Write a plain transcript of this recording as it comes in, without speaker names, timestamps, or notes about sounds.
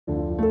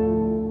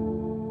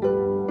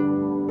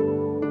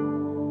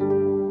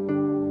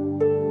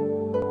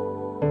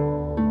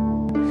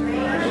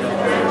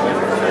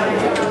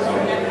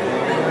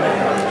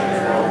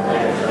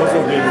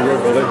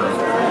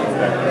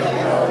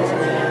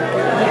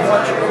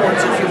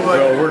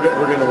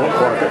we're going to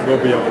walk it.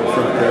 We'll be up in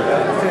front there.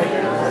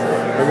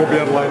 And we'll be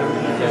able to line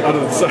it out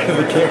of the side of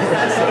the camera.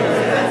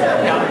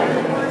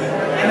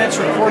 And it's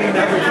recording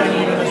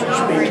everything even as we're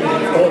speaking.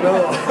 Oh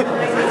no.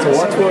 So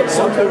watch what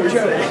we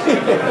say.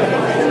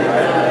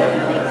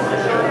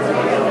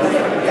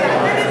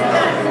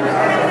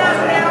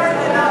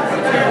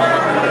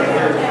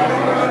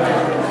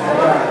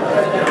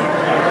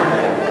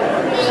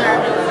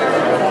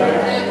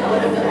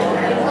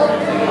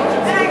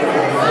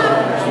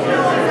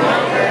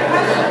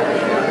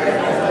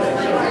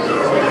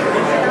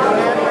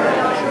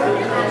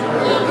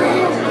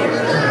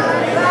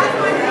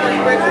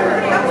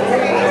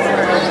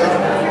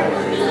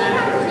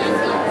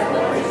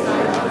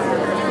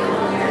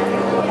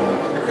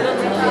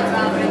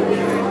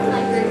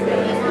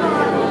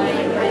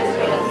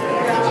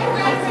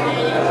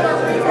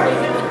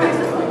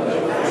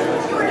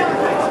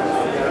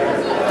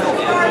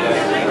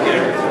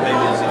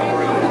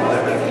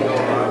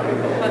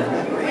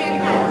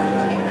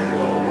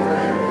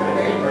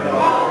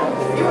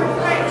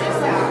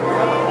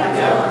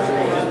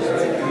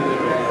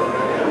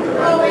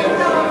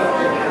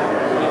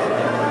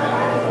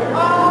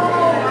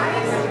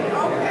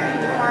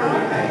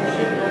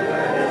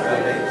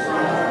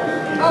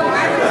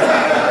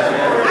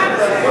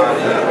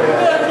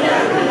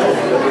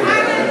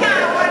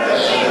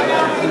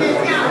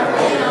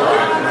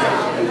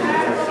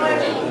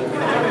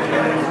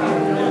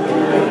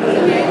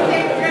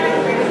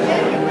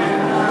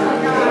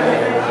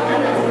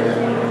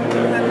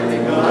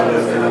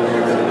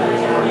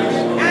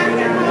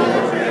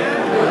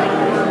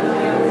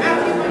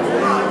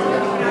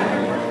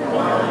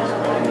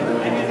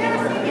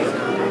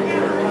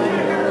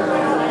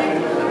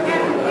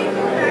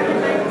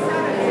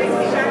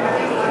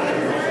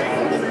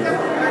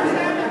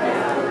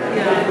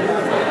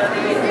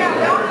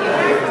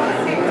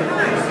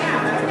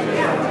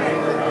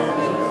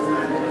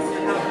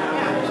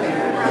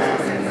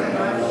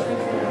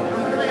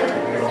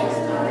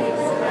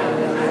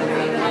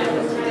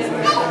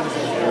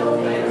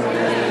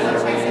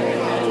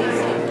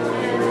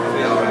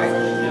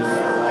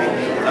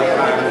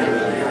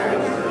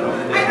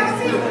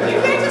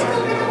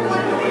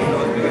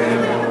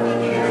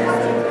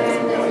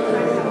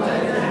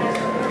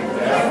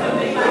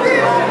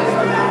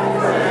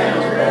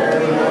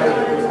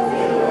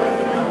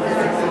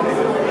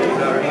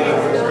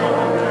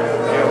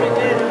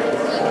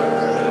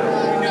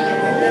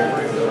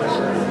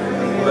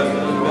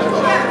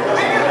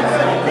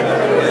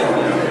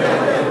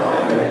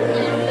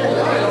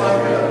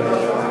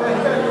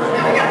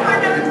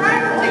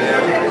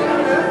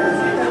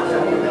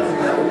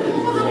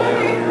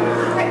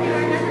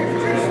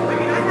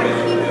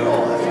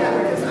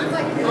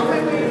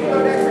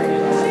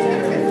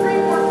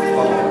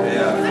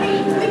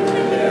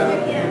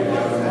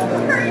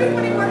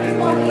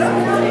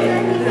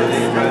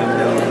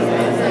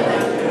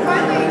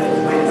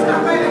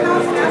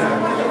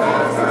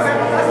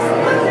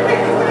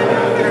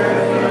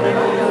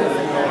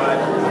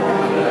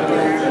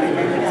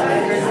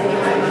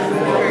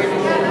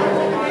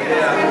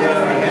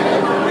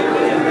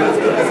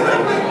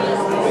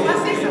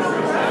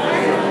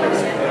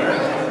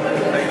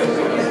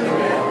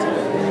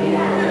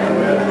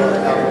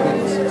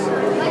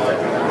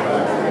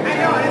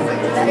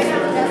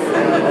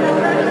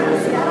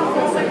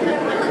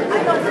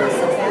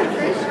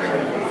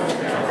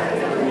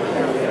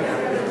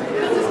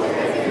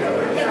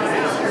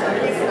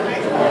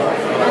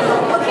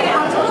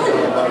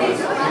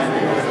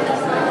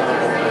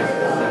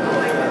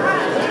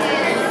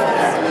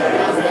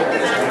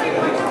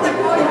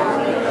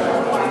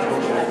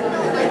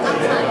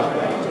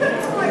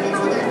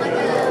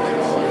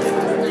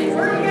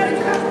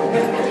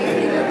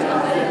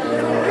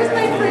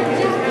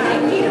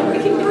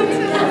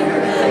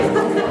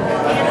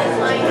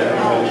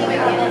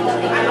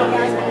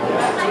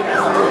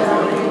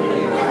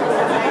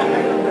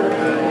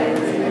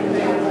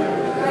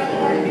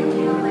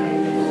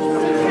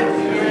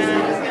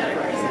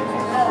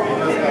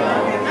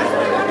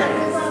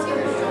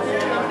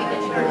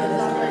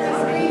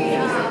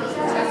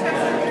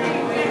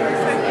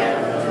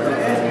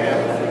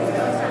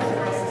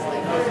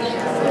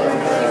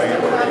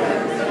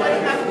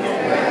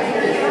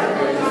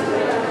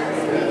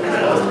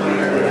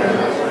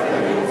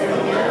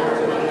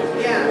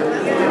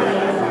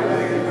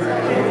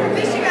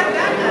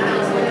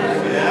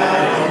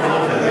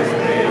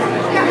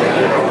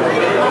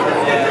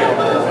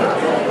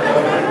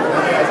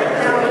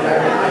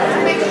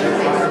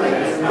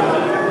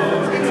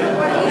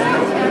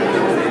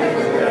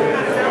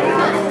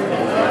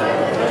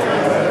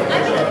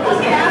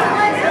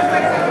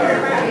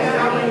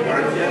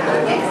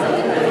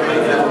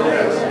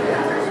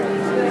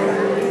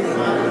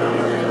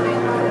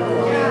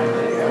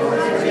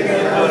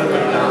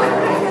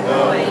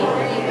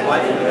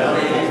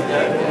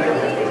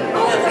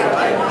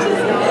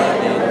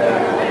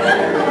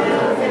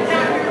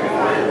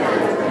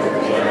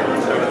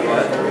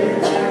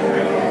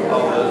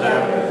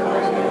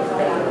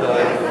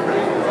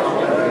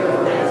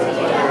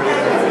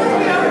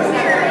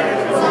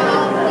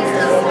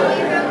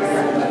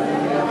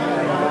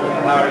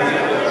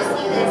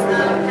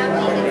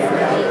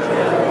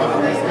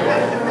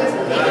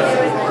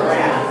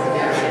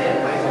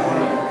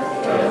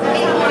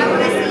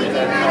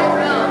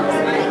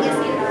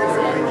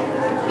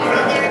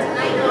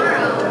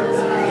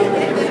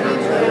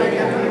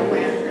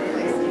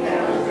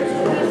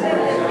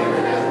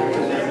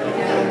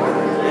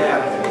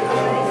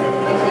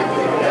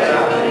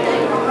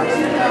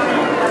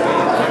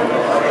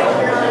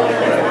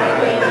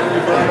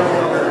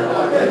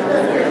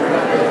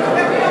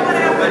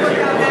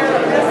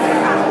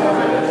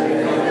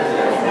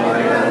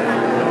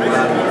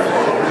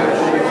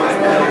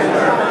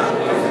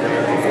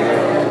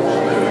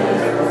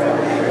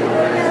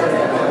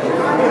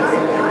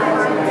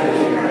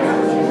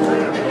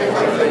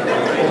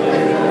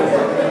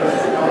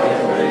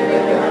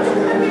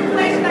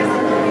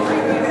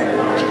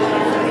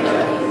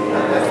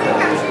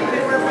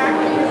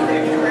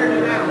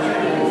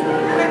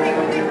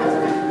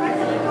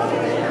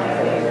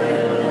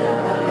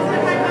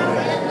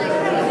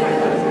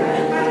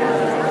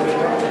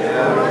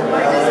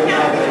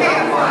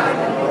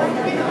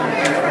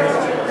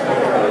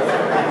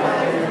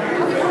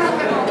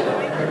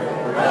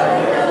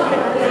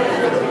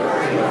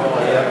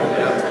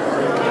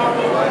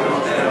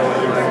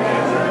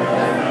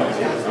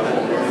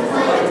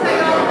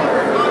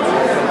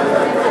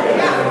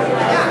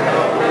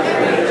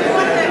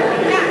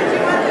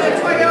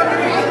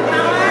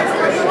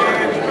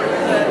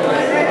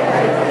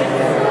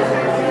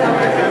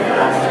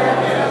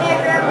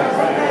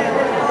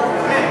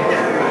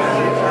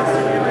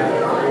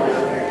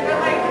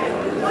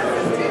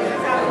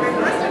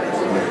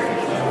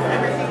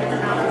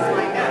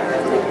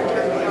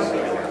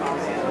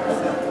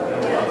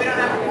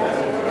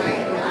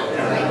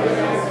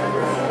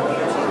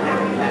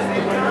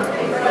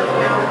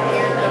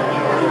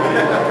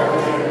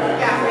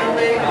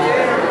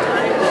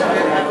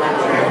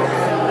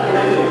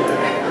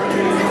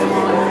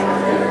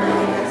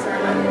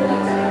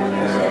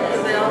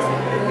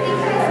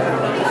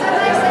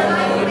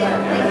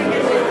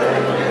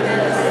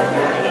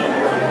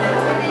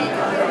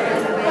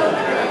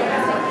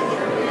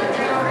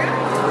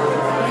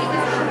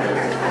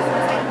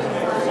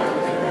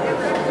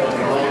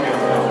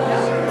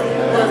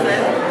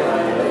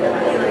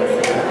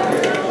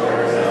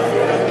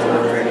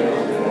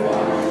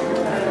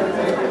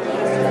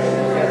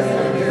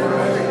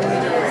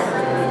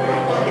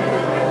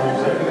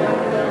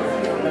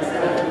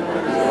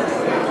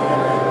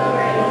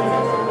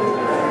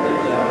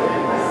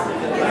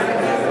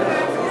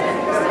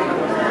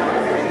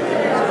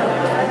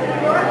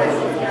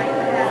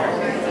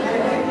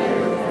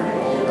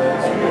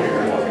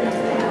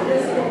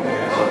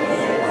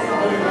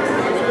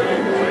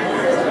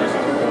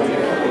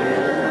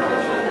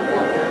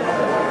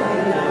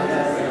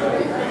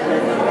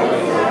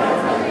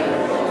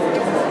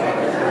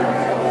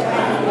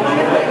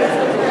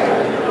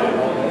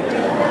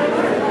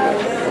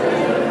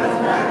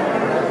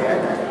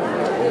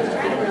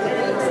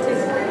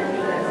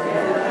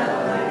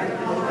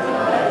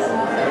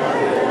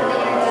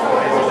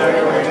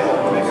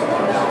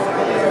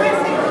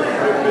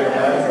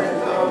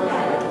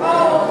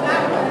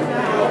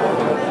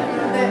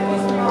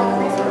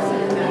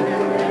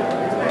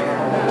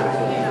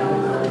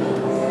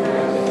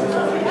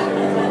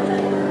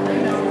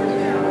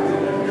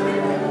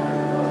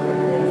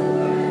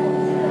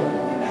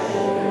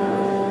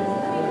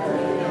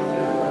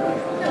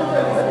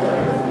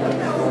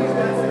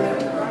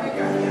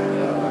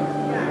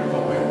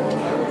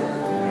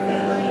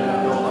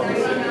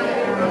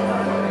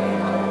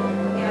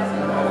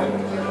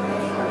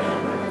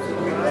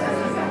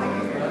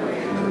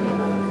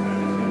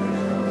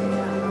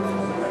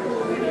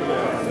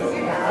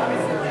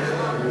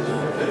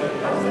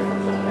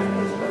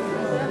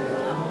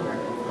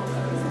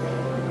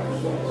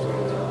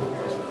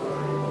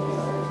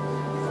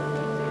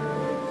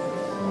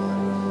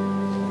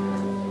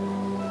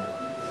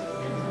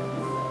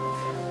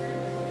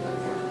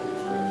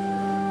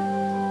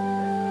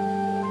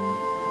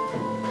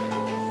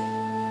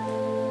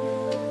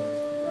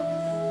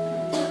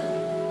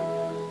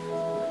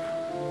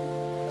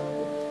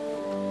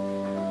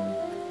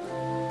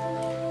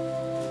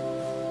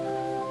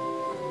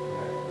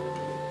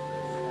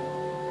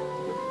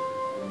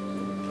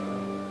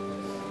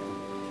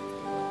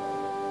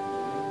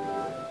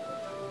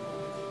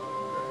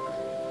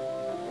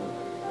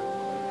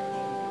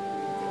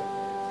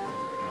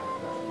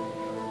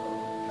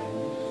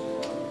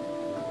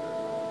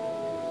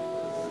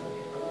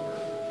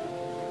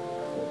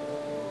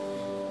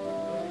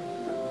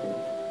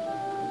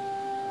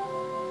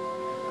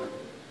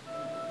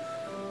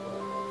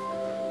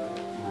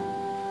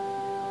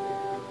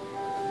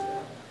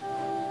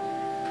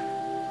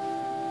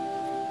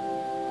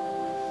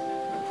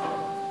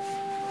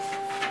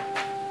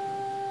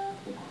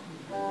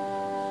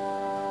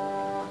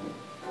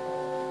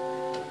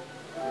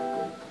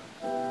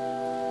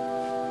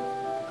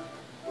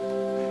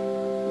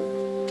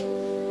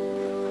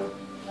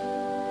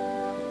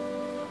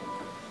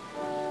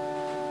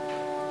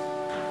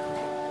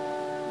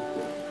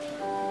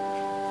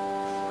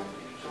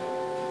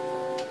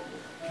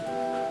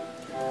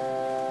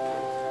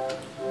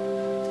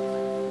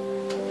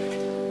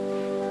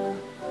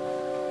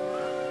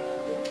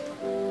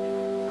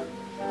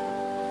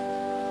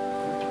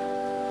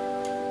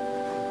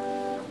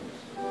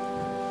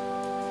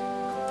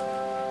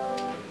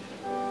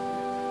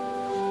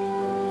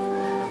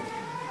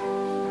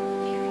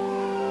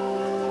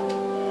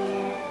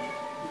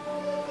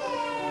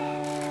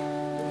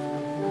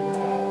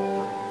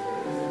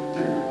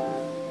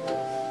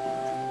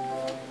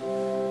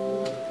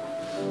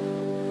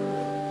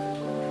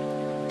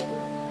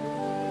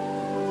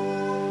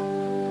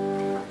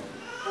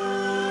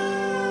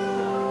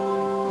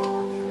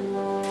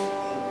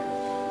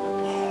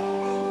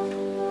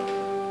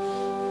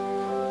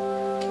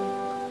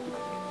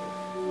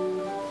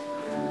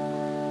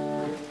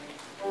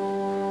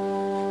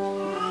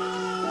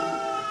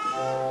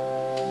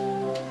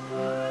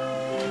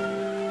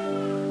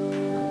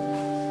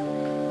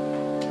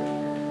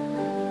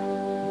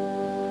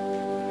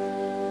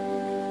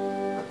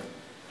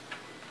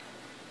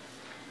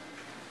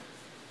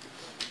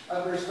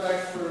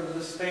 respect for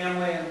this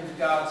family and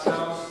God's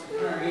house, the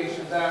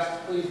congregation is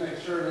asked to please make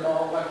sure that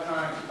all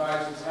electronic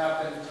devices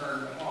have been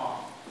turned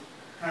off.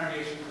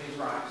 Congregation, please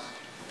rise.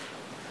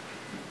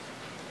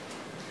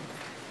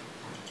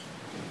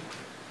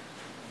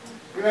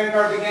 We make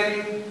our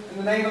beginning in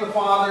the name of the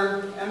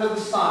Father, and of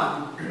the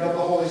Son, and of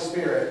the Holy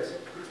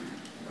Spirit.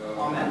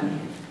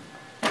 Amen.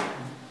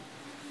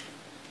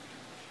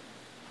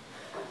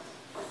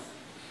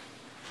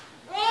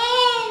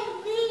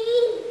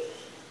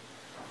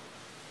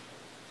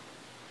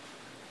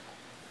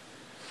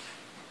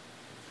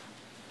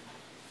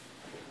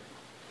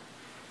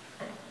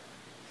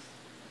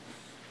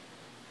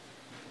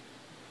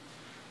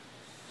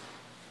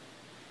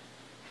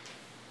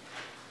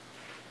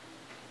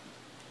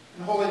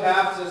 In holy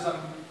baptism,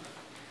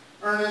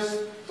 Ernest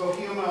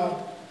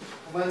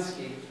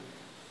Hulinsky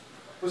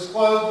was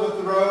clothed with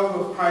the robe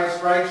of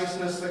Christ's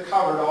righteousness that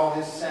covered all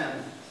his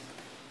sin.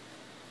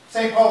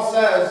 St. Paul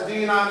says, "Do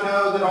you not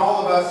know that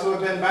all of us who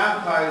have been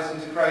baptized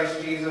into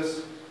Christ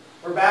Jesus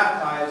were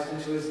baptized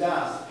into his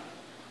death?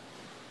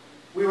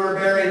 We were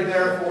buried,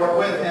 therefore,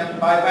 with him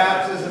by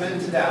baptism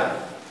into death,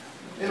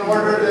 in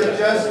order that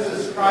just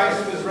as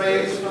Christ was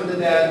raised from the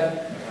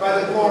dead by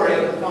the glory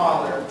of the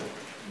Father,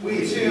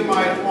 we too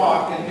might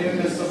walk in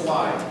newness of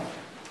life.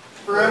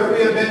 For if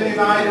we have been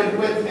united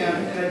with him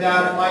in a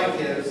death like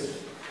his,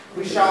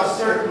 we shall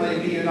certainly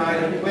be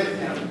united with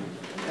him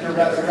in a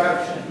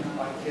resurrection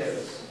like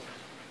his."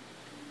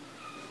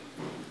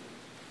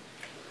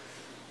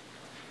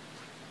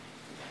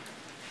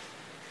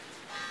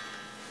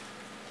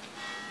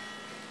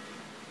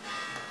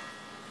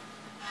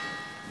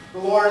 The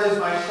Lord is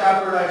my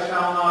shepherd, I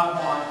shall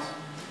not want.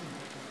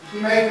 He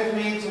maketh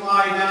me to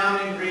lie down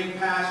in green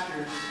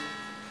pastures.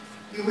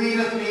 He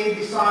leadeth me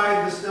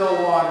beside the still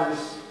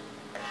waters.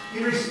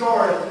 He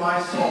restoreth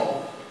my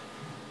soul.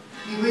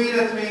 He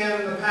leadeth me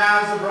in the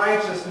paths of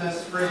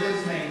righteousness for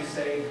his name's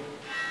sake.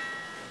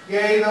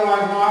 Yea, though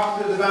I walk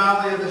through the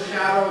valley of the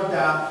shadow of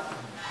death,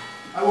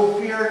 I will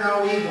fear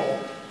no evil,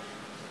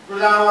 for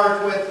thou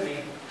art with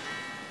me.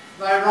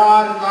 Thy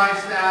rod and thy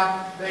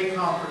staff, they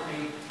comfort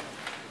me.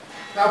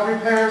 Thou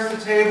preparest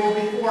the table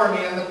before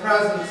me in the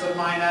presence of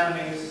mine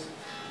enemies.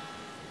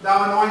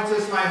 Thou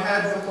anointest my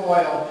head with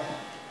oil.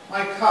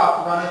 My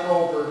cup runneth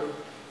over.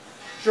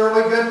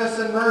 Surely goodness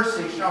and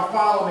mercy shall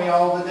follow me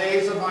all the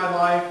days of my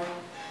life,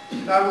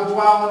 and I will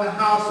dwell in the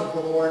house of the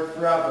Lord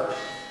forever.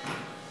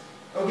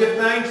 O give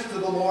thanks to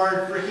the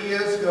Lord, for he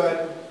is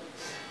good,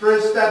 for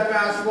his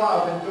steadfast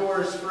love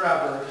endures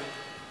forever.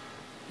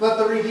 Let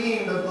the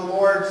redeemed of the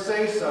Lord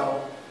say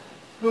so,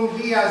 whom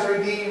he has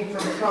redeemed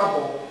from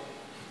trouble,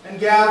 and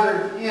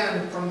gathered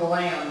in from the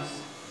lands,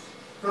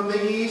 from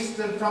the east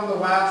and from the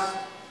west,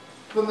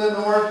 from the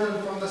north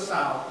and from the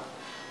south.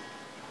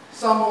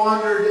 Some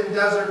wandered in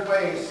desert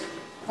wastes,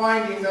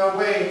 finding no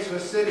way to a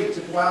city to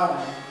dwell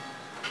in.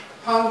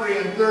 Hungry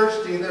and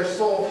thirsty, their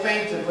soul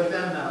fainted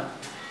within them.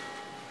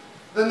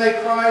 Then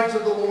they cried to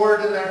the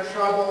Lord in their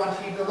trouble, and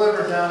he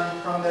delivered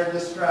them from their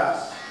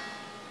distress.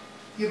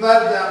 He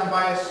led them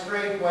by a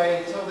straight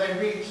way till they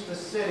reached the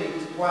city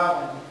to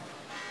dwell in.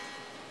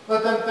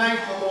 Let them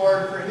thank the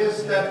Lord for his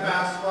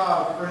steadfast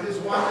love, for his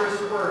wondrous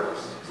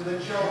works to the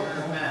children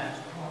of men.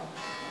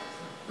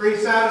 For he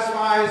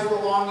satisfies the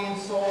longing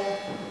soul,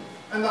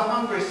 and the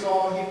hungry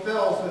soul he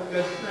fills with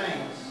good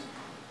things.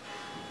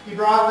 He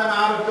brought them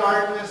out of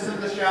darkness and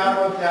the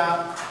shadow of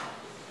death,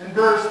 and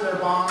burst their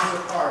bonds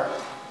apart.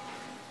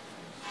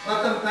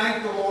 Let them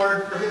thank the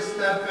Lord for his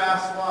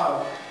steadfast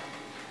love,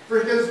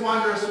 for his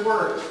wondrous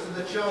works to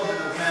the children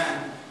of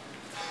men.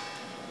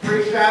 For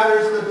he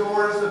shatters the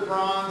doors of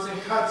bronze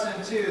and cuts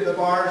in two the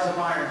bars of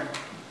iron.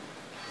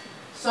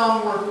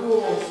 Some were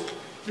fools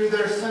through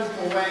their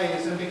sinful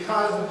ways, and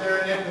because of their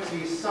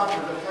iniquities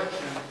suffered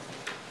affliction.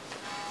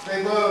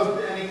 They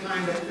loathed any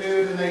kind of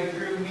food, and they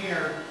drew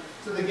near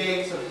to the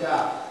gates of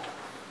death.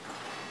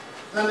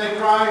 Then they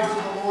cried to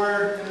the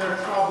Lord in their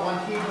trouble, and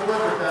he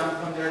delivered them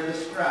from their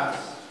distress.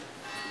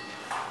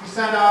 He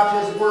sent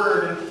out his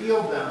word and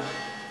healed them,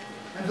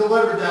 and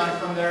delivered them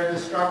from their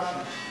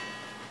destruction.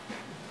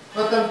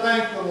 Let them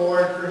thank the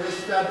Lord for his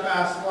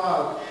steadfast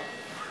love,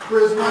 for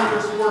his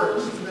wondrous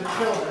works to the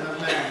children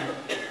of men.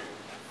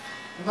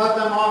 And let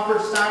them offer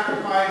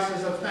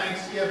sacrifices of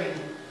thanksgiving,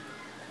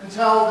 and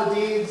tell the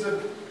deeds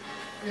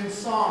in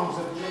songs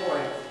of joy.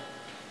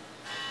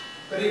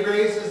 But he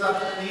raises up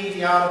the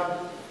needy out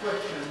of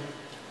affliction,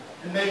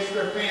 and makes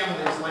their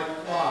families like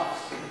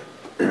flocks.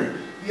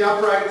 The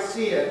upright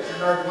see it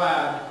and are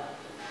glad,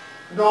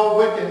 and all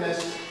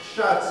wickedness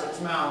shuts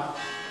its mouth.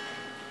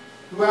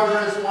 Whoever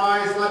is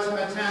wise, let him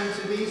attend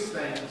to these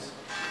things.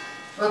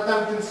 Let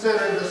them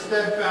consider the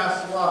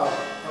steadfast love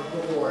of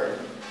the Lord.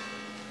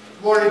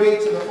 Glory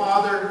be to the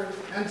Father,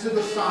 and to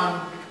the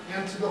Son,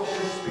 and to the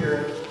Holy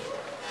Spirit,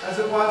 as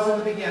it was in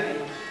the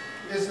beginning,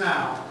 is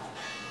now,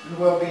 and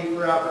will be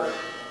forever.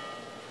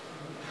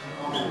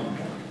 Amen.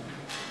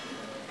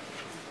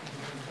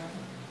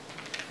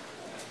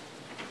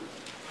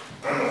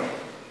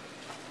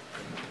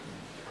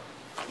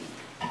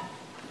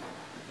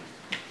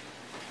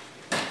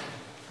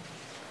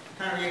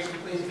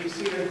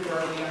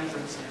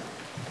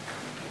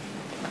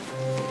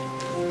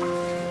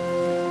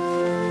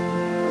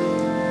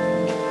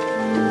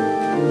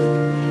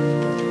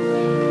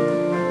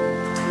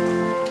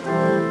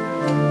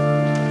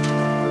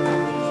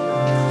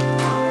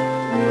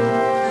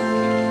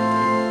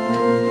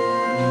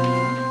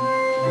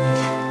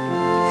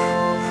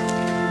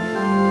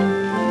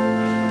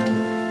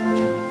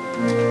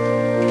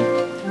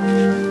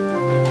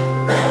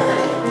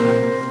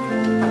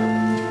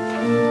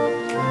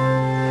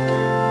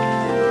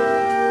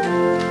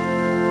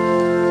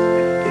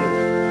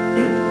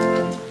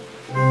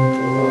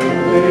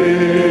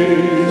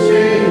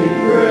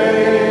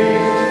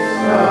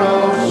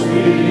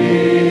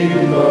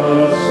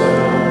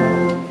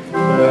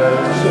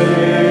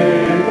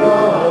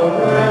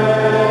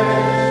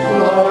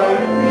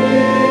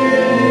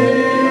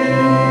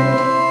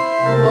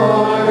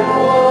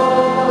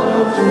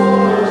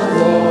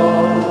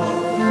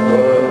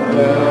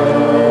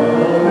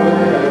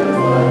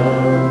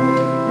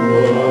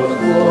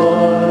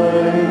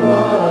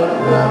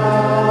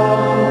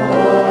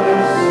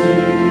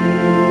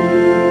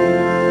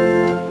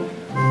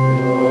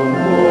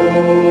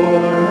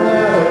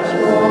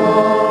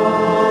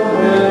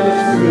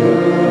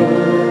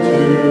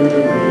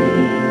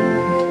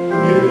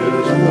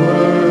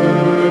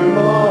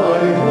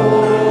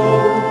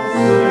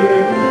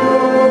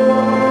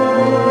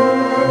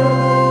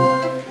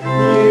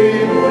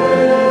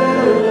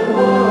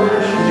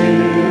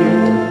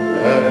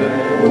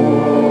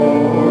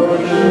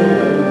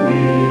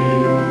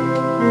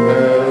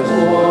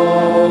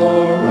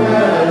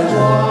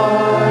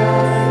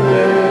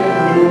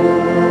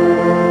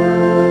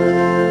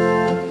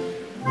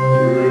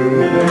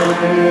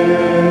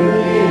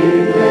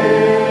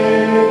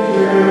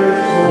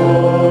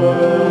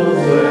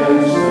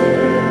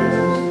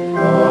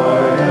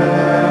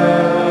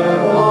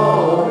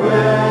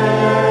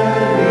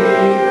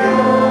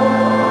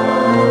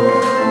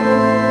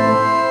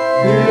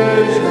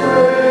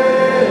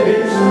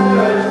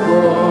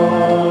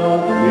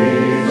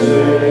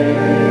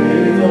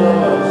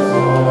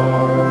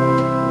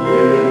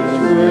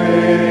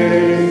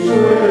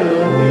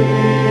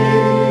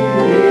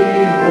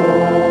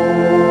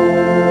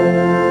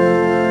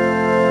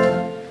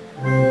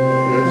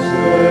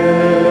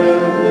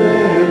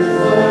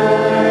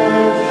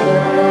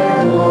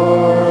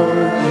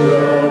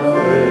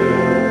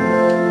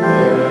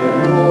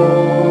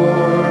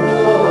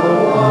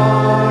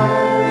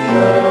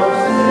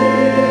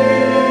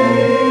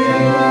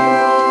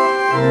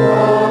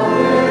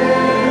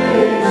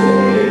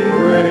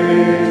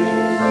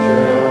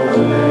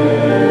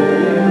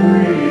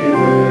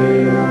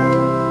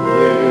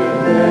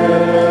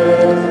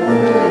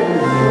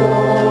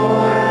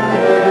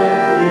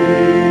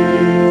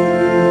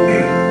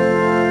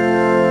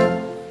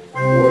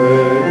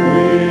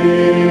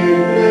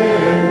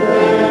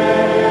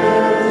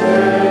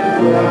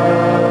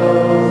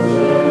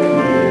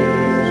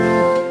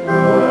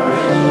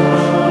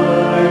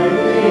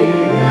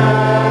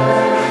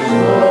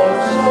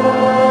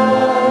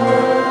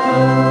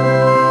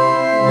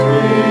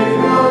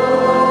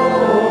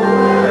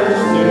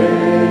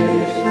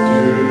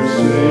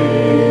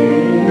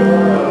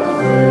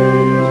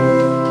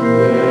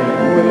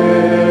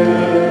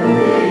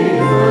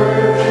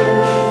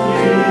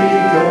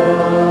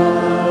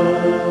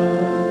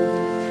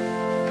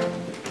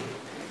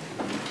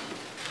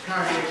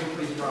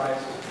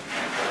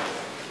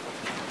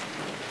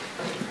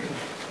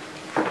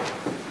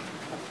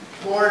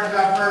 Lord,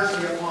 have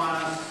mercy upon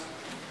us.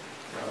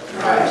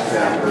 Christ,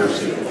 have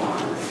mercy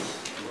upon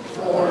us.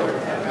 Lord,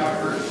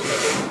 have mercy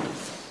upon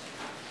us.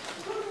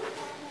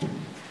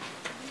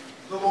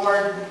 The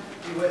Lord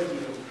be with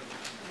you.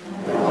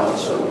 And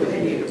also with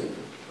you.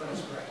 Let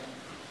us pray.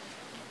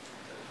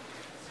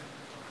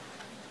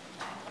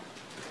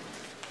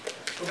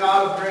 O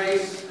God of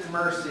grace and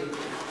mercy,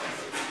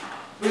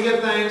 we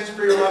give thanks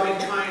for your loving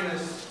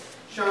kindness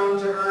shown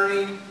to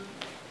Ernie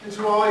and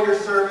to all your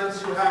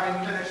servants who,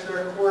 having finished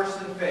their course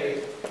in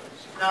faith,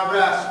 now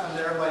rest from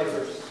their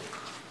labors.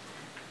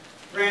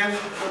 Grant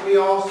that we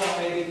also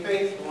may be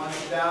faithful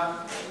unto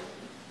death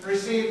and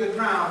receive the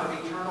crown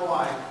of eternal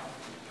life.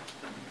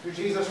 Through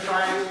Jesus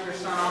Christ, your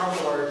Son,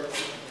 our Lord,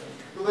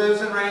 who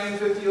lives and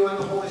reigns with you in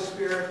the Holy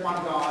Spirit,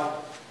 one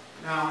God,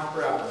 now and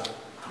forever.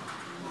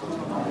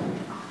 Amen.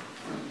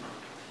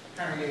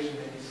 Congregation,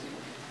 may be seated.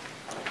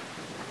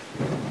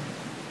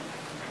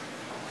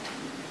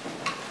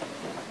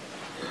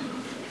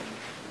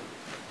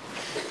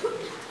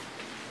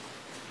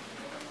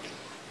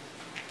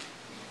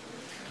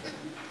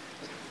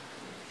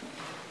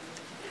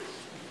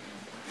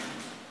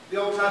 The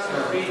Old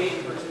Testament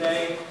reading for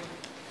today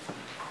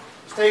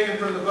is taken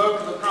from the book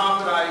of the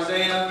prophet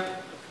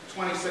Isaiah,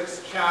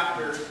 26th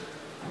chapter,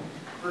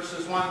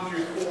 verses 1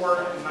 through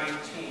 4 and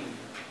 19.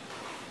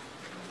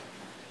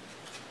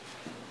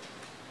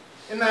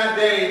 In that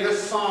day,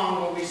 this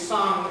song will be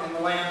sung in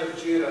the land of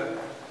Judah.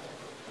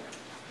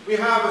 We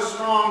have a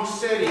strong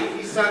city.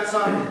 He sets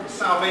up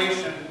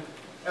salvation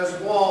as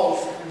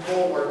walls and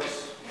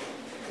bulwarks.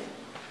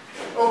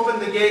 Open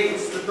the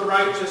gates that the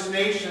righteous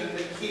nation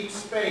that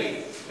keeps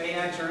faith may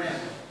enter in.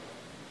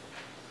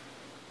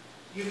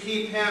 You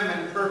keep him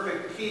in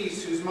perfect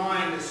peace whose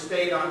mind is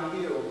stayed on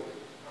you,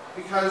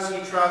 because he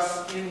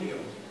trusts in you.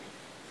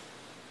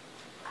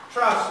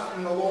 Trust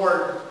in the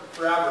Lord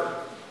forever,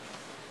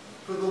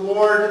 for the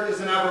Lord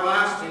is an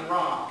everlasting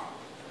rock.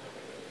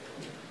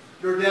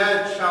 Your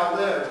dead shall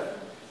live,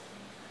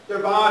 their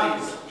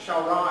bodies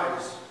shall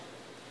rise.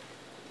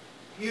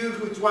 You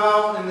who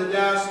dwell in the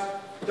dust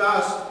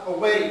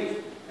awake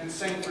and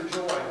sing for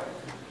joy.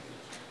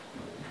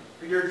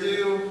 For your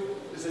dew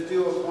is a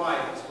dew of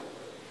light,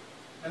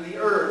 and the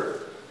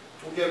earth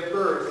will give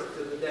birth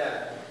to the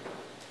dead.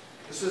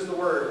 This is the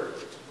word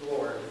of the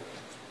Lord.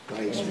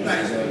 Thanks be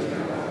Thanks be to to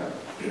God.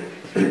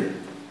 God.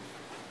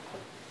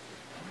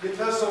 The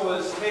epistle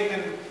is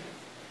taken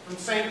from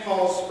St.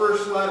 Paul's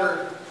first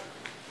letter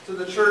to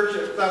the church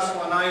at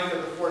Thessalonica,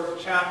 the 4th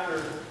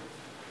chapter,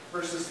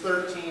 verses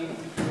 13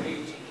 to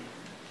 18.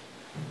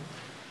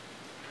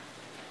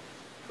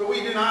 But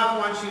we do not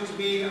want you to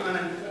be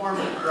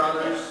uninformed,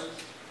 brothers,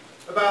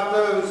 about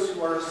those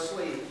who are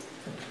asleep,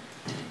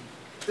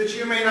 that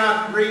you may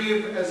not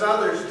grieve as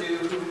others do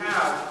who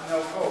have no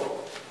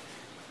hope.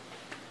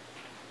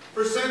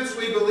 For since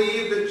we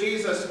believe that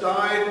Jesus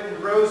died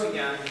and rose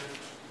again,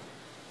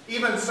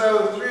 even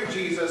so through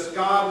Jesus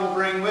God will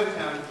bring with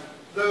him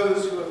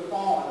those who have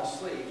fallen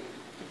asleep.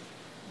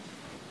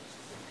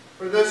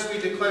 For this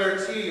we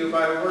declare to you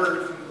by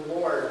word from the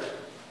Lord,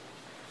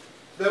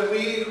 that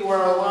we who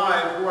are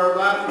alive, who are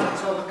left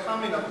until the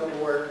coming of the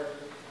Lord,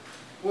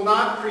 will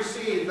not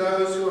precede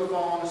those who have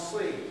fallen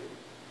asleep.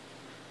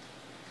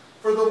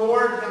 For the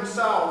Lord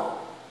himself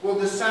will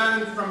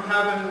descend from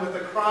heaven with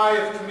a cry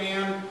of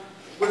command,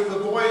 with the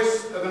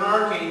voice of an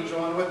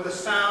archangel, and with the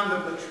sound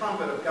of the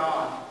trumpet of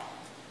God.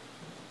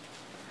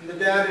 And the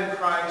dead in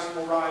Christ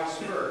will rise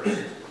first.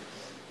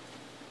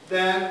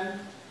 Then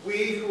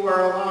we who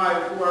are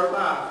alive, who are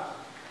left,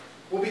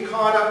 will be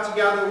caught up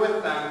together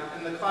with them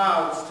in the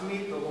clouds to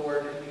meet the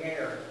Lord in the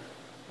air.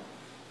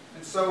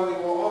 And so we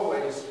will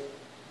always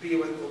be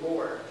with the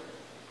Lord.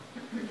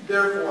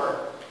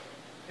 Therefore,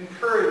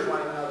 encourage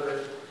one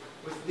another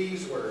with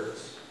these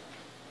words.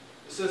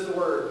 This is the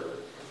word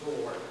of the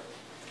Lord.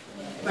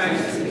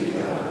 Thanks be to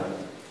God.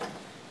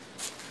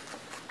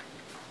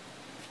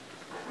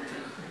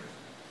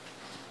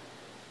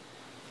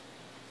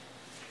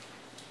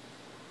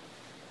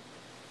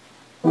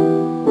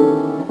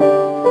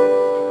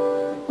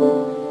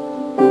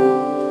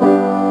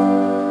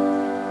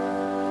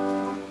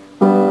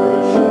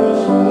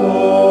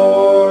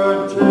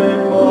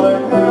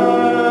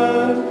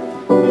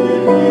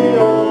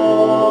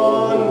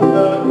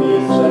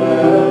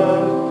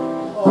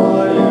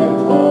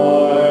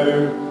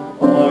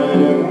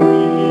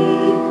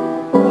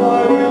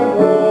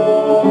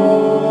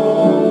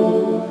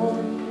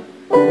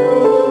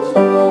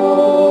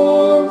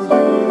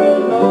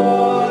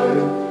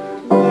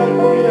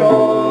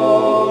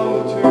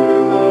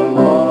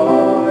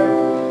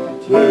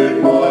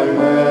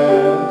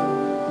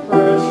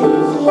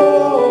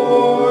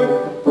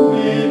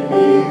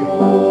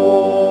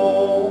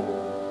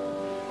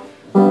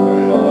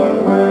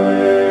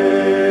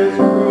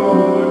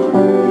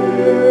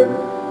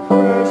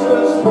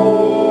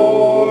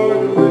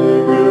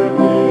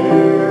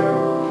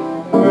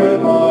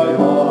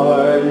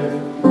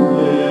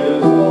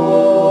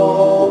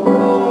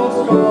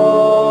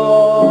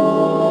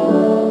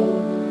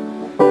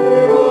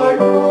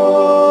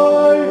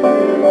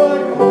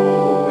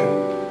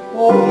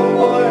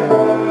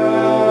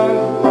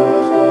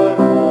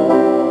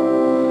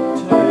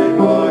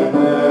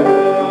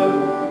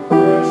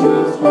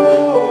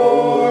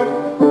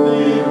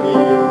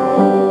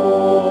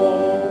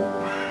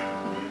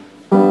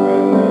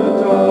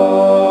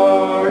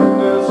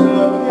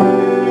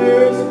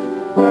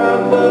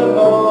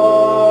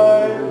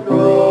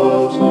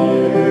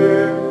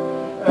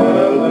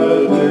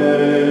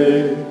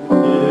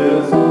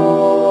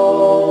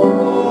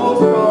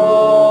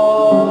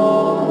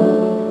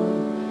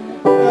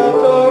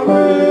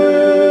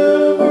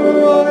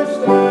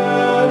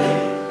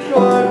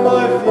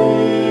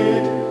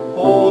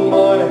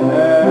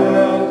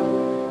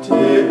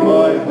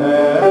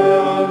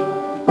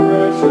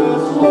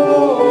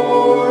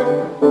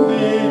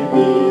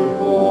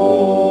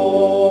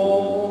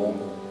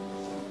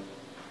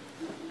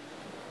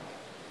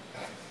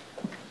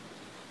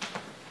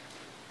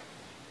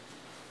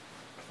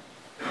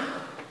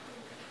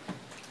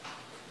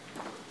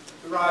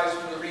 Rise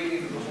from the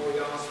reading of the Holy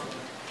Gospel.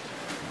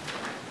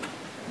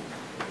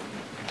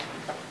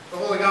 The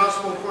Holy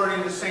Gospel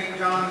according to St.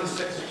 John, the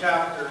 6th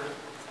chapter.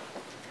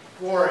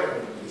 Glory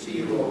to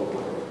you, Lord.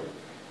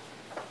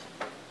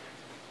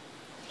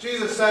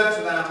 Jesus said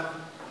to them,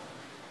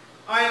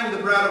 I am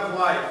the bread of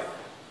life.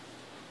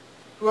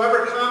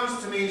 Whoever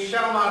comes to me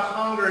shall not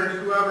hunger, and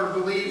whoever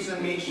believes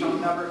in me shall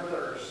never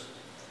thirst.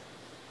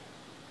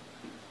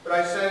 But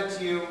I said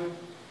to you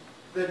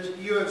that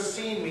you have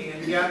seen me,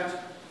 and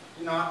yet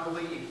do not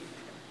believe.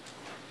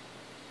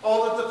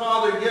 All that the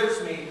Father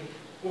gives me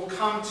will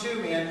come to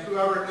me, and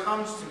whoever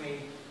comes to me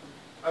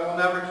I will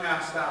never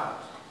cast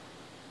out.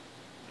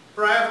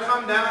 For I have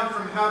come down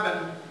from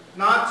heaven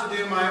not to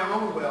do my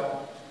own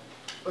will,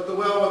 but the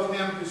will of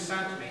him who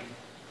sent me.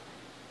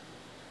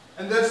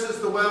 And this is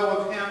the will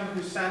of him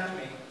who sent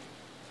me,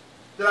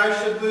 that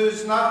I should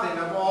lose nothing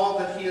of all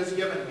that he has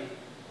given me,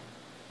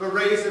 but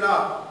raise it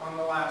up on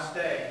the last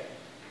day.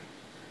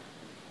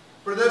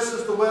 For this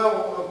is the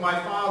will of my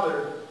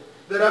Father,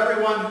 that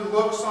everyone who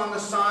looks on the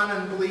Son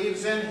and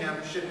believes in him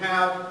should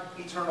have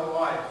eternal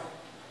life,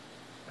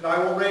 and I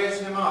will raise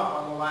him up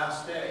on the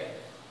last day.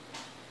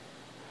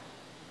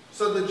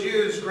 So the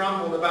Jews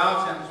grumbled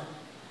about him,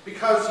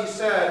 because he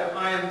said,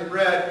 I am the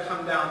bread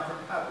come down from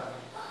heaven.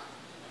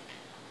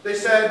 They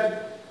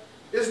said,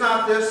 is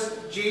not this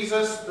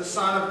Jesus, the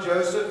son of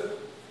Joseph,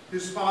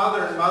 whose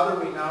father and mother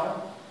we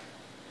know?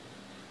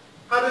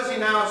 How does he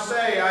now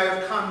say, I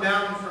have come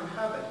down from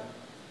heaven?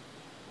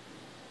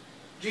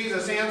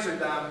 Jesus answered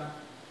them,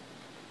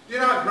 do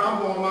not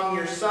grumble among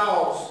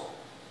yourselves.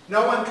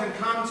 No one can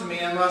come to me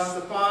unless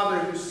the Father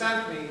who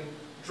sent me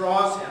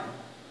draws him.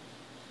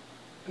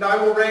 And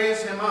I will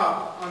raise him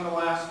up on the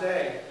last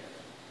day.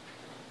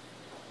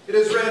 It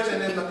is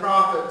written in the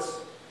prophets,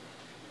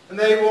 and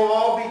they will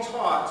all be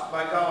taught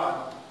by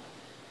God.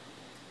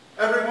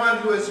 Everyone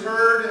who has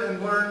heard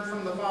and learned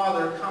from the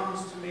Father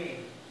comes to me.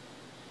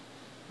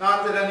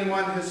 Not that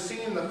anyone has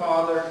seen the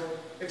Father,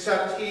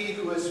 except he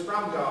who is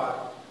from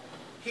God.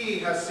 He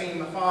has seen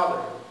the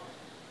Father.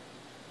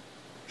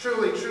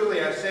 Truly,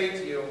 truly, I say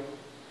to you,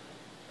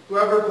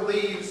 whoever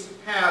believes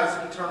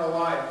has eternal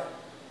life.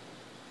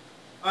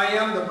 I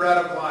am the bread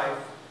of life.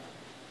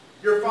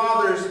 Your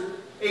fathers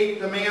ate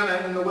the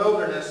manna in the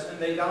wilderness, and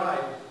they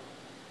died.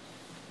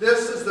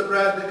 This is the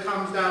bread that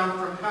comes down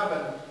from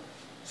heaven,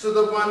 so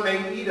that one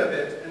may eat of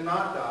it and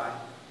not die.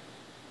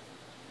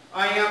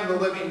 I am the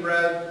living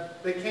bread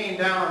that came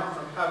down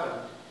from heaven.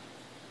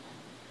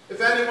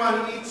 If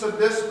anyone eats of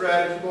this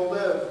bread, he will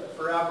live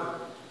forever.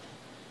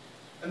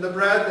 And the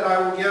bread that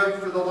I will give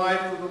for the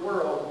life of the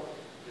world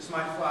is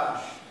my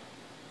flesh.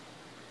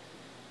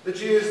 The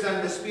Jews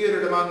then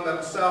disputed among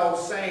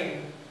themselves,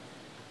 saying,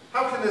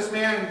 how can this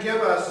man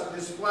give us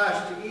his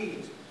flesh to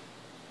eat?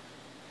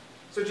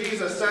 So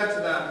Jesus said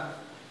to them,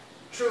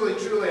 truly,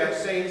 truly, I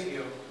say to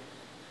you,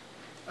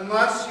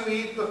 unless you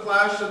eat the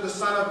flesh of the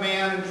Son of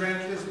Man and drink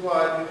his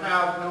blood, you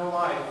have no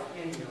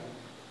life in you.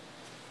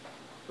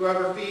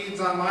 Whoever feeds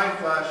on my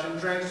flesh and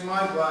drinks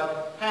my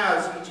blood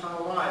has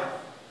eternal life,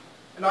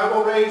 and I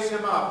will raise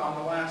him up on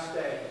the last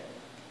day.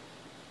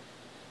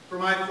 For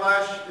my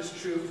flesh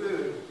is true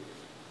food,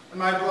 and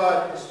my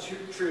blood is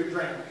true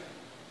drink.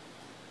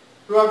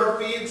 Whoever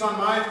feeds on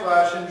my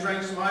flesh and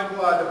drinks my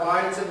blood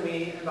abides in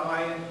me, and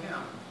I in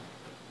him.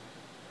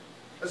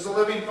 As the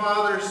living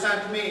Father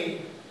sent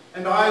me,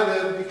 and I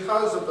live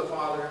because of the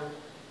Father,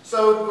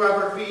 so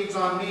whoever feeds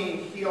on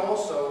me, he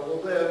also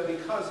will live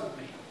because of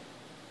me.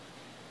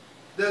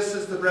 This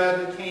is the bread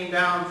that came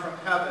down from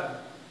heaven,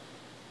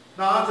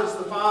 not as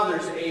the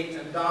fathers ate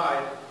and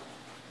died.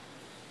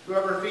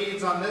 Whoever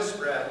feeds on this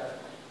bread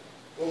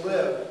will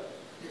live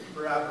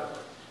forever.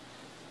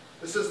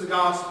 This is the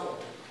gospel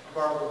of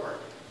our Lord.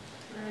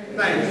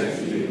 Thanks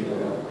be to you,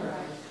 Lord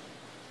Christ.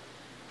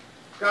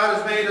 God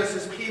has made us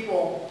his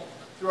people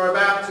through our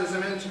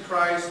baptism into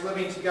Christ,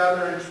 living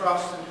together in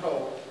trust and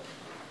hope.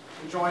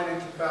 We join in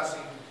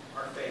confessing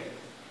our faith.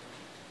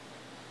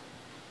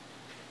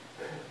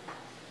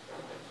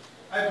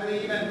 I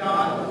believe in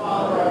God the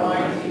Father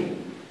Almighty,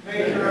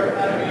 maker of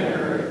heaven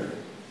and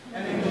earth,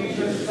 and in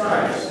Jesus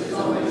Christ, his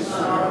only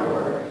Son, our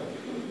Lord,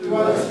 who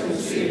was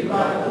conceived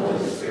by the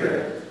Holy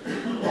Spirit,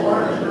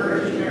 born of the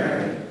Virgin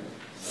Mary,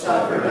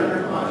 suffered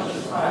under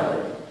Pontius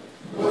Pilate,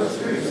 was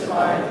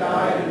crucified,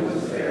 died, and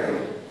was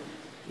buried.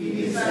 He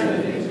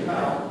descended into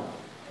hell.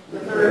 The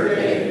third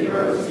day he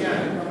rose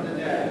again from the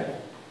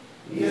dead.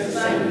 He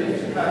ascended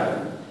into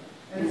heaven,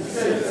 and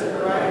sits at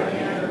the right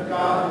hand of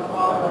God the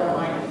Father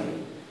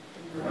Almighty.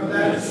 From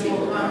thence he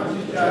will come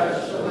to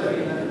judge the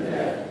living and the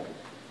dead.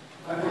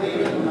 I believe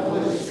in the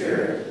Holy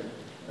Spirit,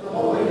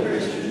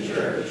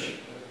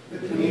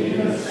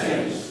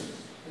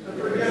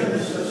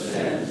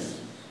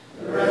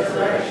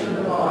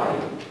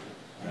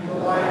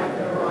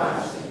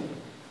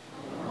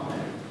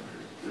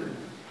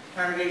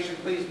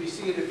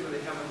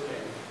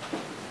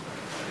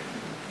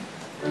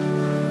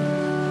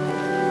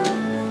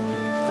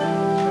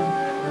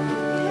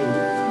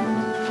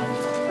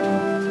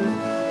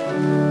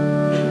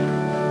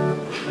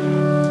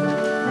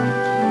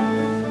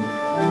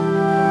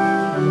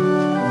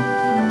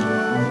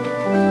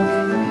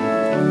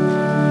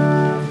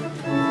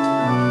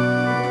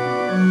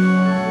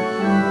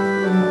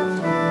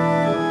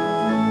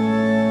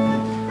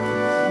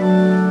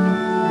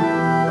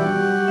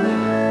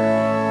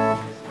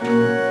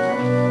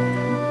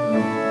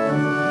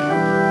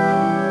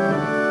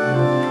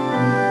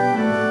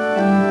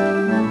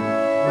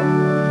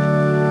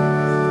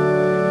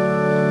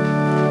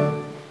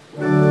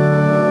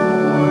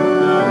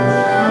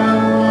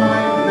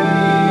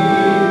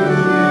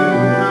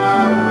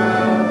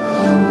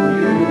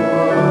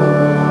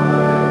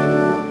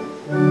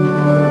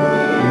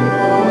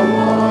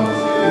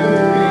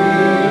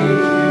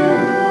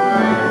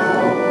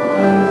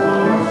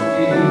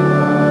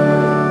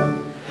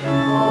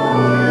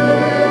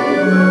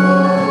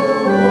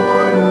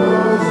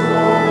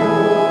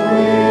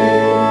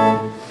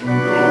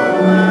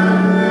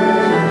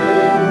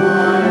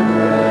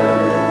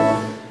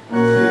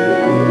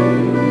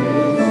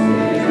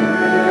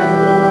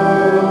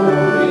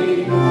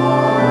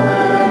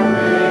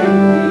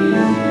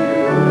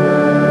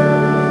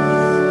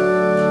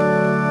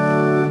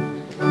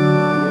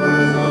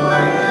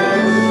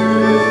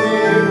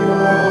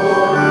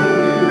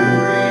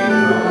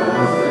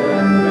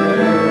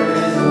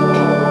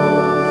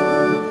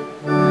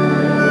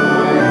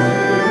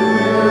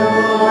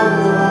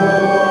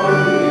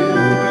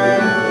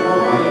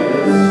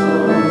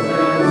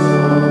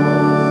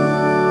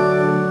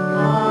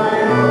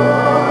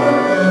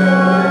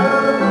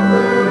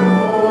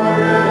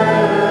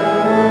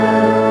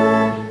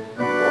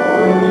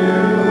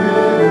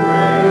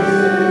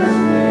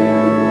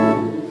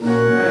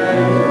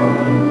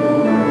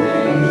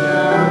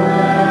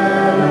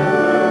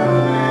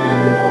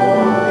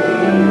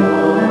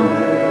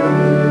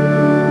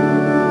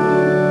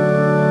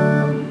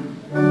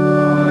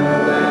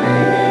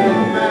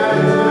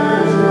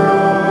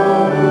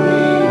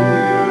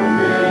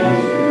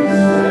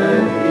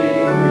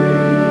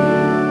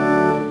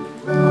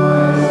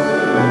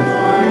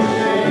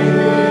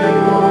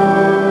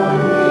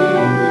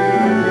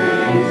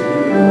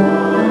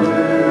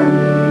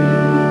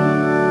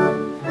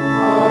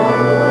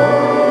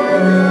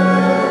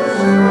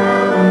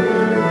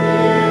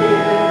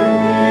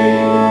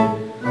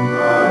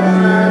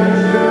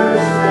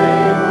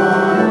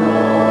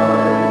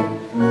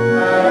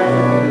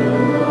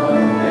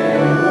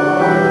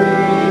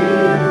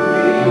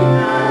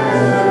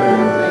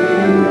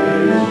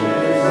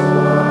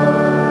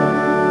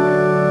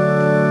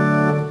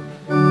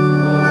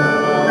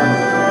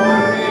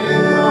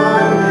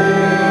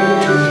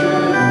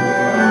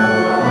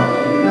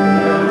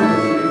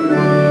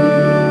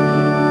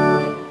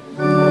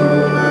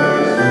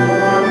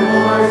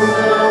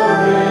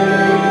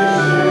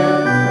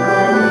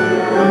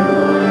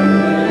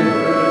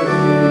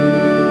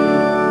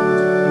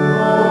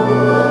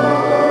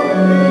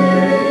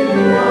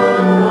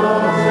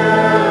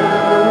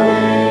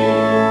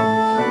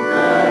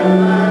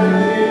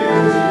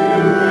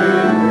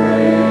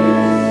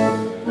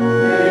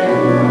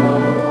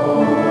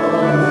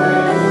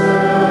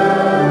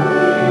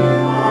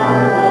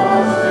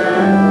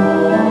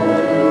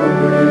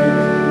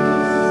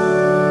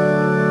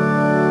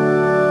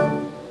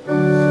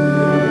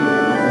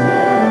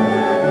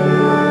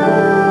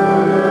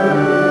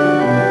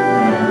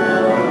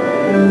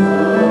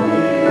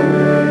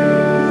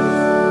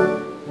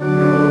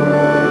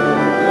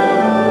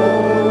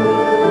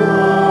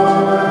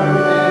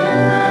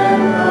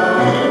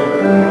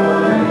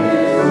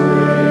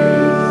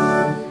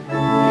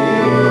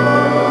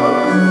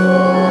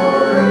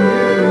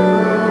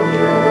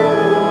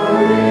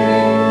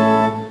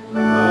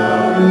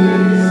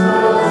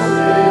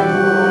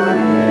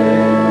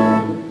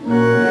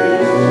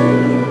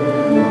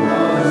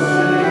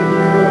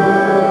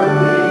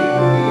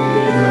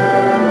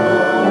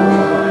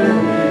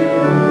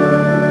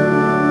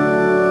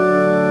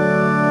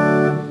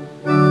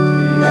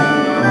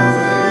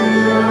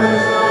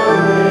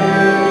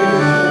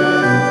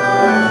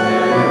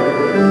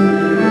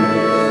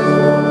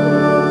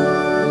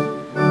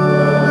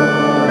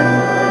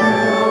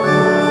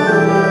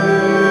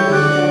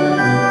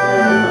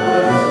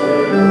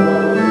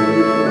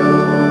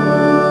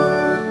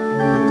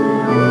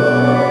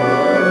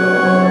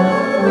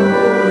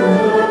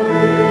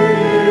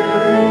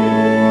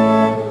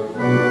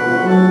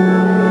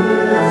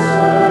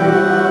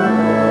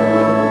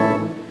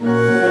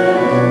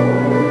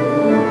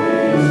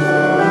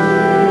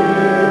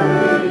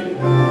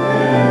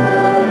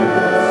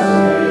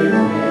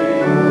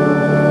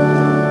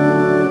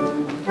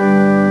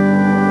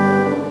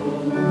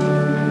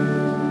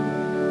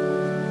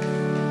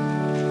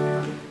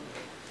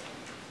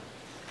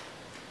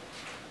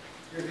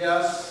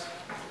 guests,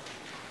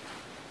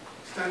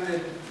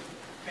 extended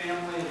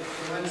family of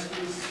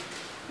Hulinskys,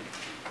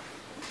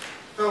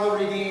 fellow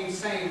redeemed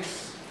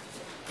saints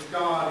of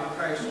God in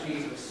Christ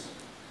Jesus,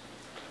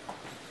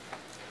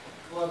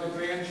 beloved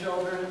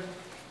grandchildren,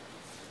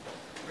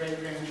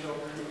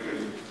 great-grandchildren,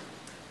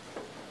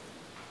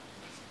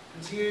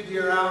 and to you,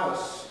 dear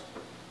Alice,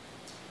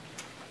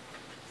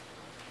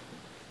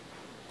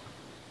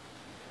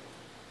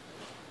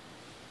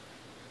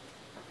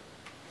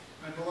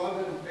 my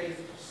beloved and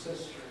faithful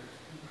sister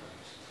in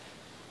Christ.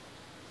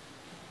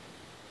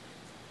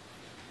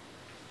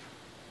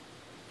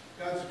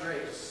 God's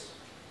grace,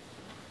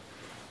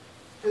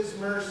 His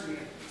mercy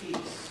and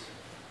peace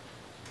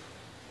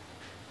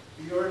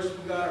be yours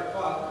from God our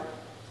Father,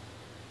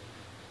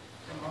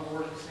 from our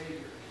Lord and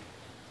Savior,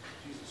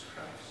 Jesus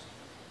Christ.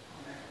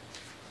 Amen.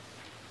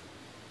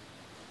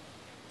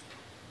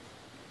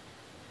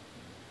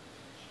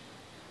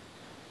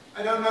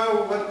 I don't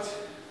know what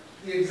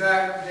the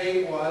exact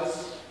date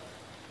was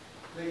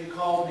that you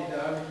called me,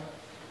 Doug.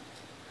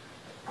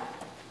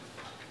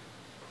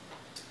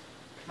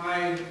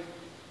 My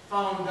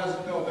phone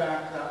doesn't go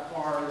back that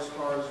far as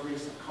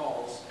recent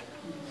calls.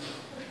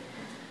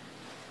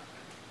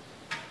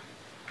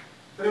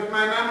 But if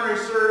my memory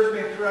serves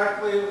me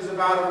correctly, it was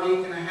about a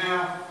week and a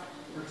half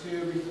or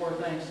two before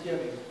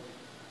Thanksgiving.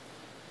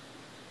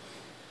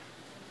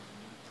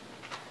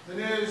 The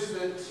news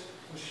that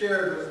was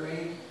shared with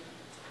me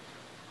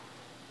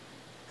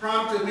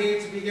prompted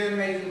me to begin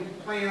making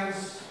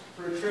plans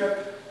for a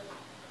trip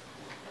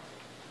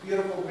to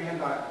beautiful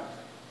Grand Island,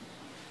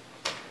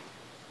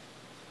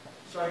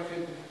 so I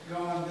could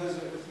go and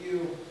visit with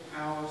you,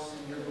 Alice,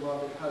 and your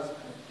beloved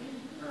husband,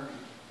 Ernest.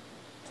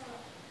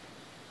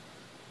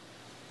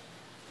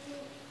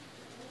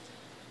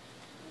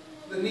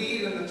 The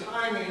need and the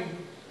timing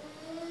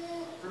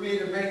for me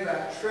to make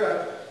that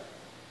trip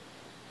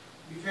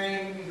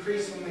became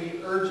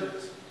increasingly urgent.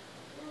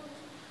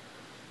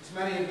 As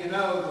many of you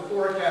know, the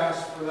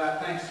forecast for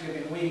that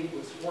Thanksgiving week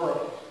was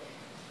horrible.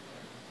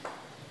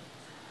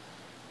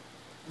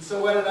 And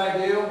so what did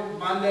I do?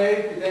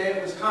 Monday, the day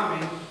it was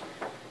coming,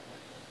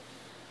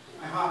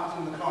 I hopped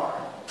in the car.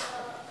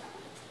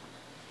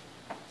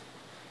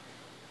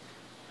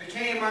 I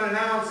came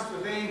unannounced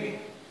with Amy,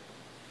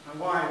 my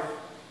wife,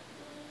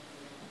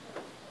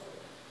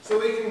 so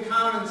we can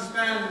come and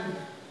spend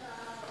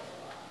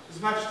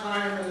as much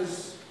time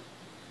as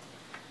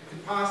I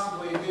could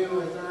possibly do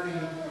with Ernie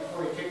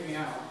before he kicked me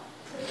out.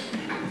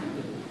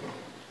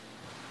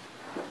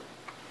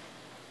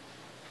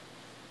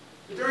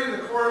 But during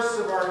the course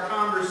of our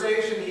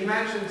conversation, he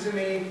mentioned to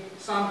me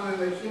something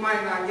that he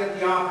might not get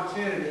the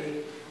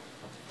opportunity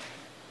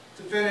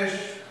to finish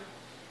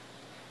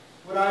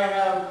what I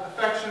have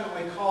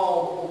affectionately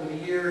called over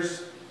the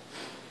years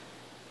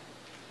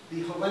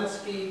the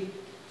Hulinsky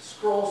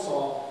scroll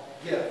saw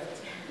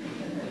gift.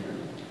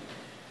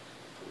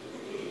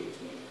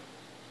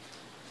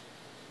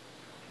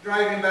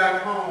 Driving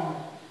back home,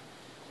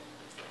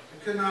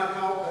 I could not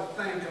help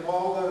but think of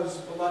all those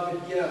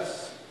beloved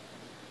gifts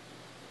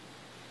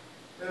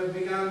that have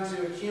begun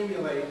to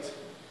accumulate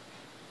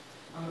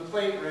on the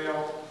plate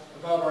rail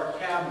above our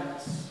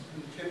cabinets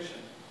in the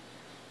kitchen.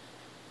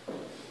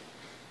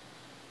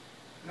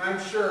 And I'm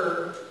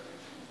sure,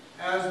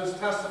 as was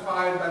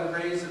testified by the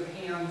raise of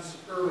hands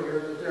earlier,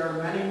 that there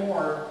are many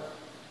more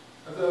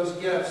of those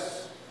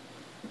gifts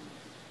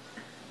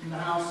in the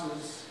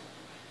houses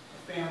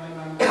of family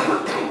members,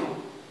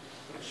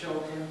 of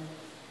children,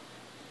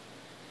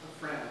 of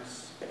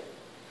friends.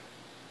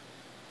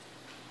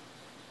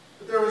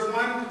 But there was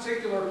one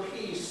particular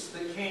piece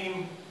that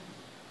came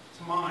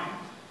to mind.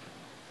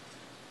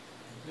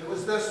 It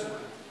was this one.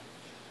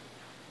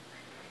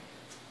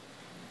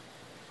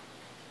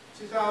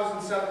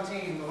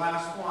 2017, the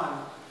last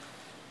one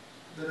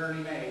that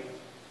Ernie made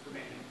for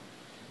me.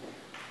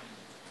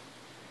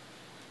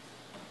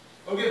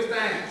 Oh, give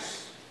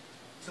thanks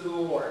to the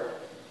Lord.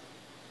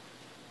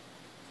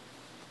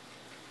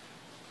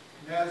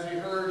 And as we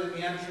heard in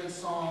the entrance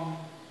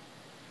song,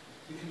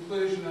 the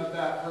conclusion of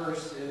that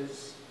verse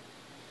is,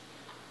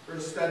 for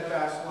His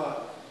steadfast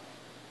love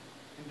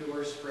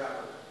endures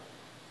forever.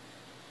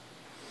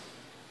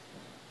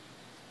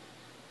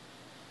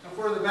 And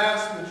for the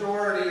vast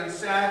majority, and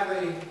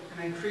sadly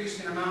an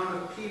increasing amount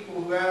of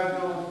people who have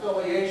no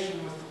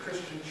affiliation with the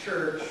Christian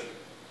church,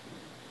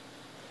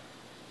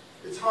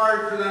 it's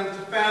hard for them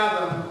to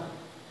fathom,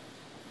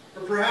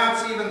 or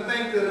perhaps even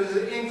think that it is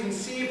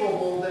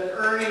inconceivable that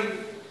Ernie,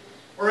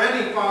 or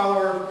any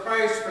follower of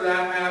Christ for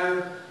that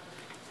matter,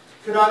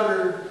 could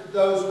utter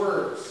those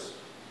words.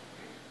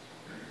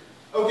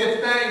 Oh, give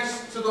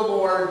thanks to the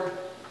Lord,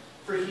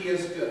 for He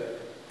is good.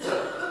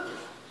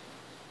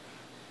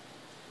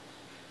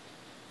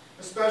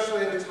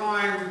 Especially at a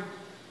time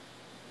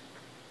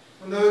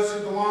when those who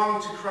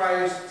belong to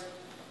Christ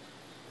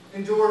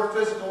endure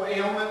physical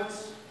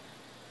ailments,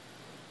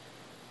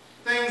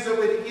 things that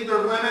would either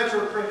limit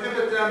or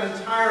prohibit them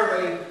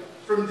entirely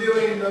from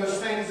doing those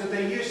things that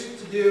they used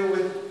to do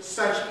with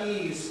such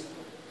ease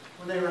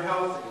when they were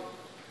healthy.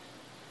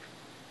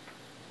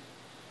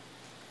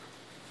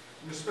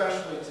 and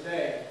especially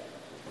today.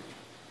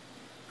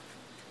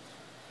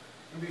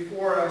 And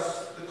before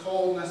us, the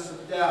coldness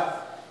of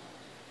death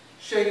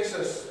shakes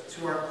us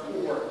to our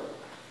core,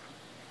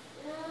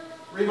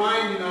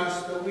 reminding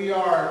us that we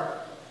are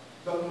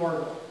but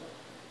mortal.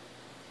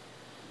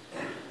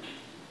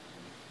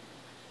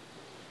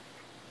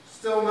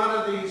 Still, none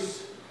of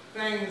these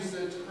things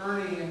that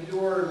Ernie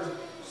endured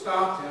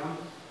stopped him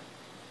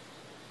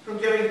from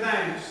giving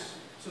thanks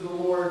to the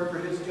Lord for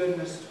his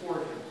goodness toward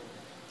him.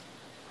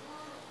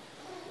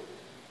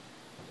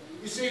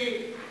 You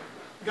see,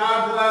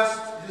 God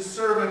blessed his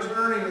servant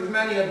Ernie with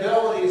many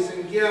abilities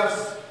and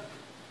gifts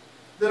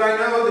that I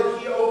know that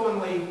he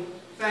openly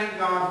thanked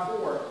God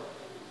for.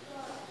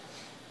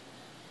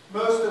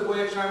 Most of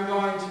which I'm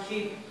going to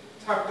keep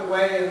tucked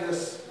away in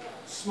this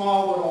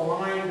small little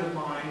mind of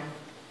mine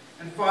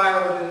and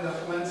file it in the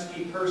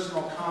Hulinsky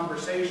Personal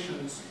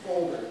Conversations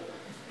folder.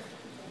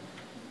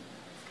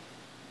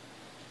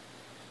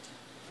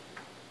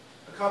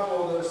 A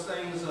couple of those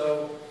things,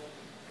 though,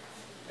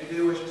 I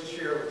do wish to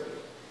share with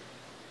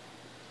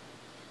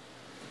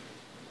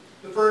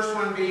you. The first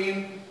one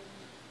being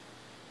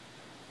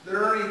that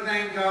Ernie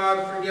thanked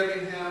God for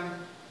giving him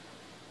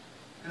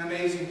an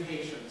amazing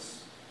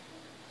patience.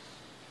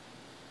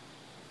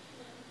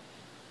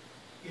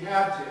 You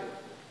have to.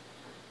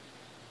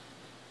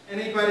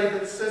 Anybody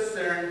that sits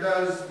there and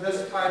does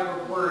this type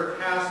of work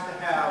has to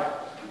have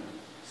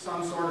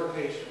some sort of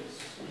patience.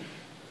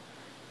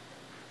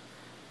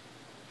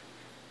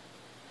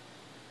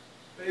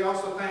 But he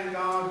also thanked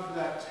God for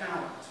that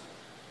talent.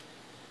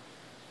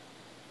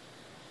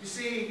 You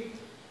see,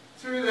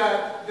 through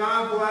that,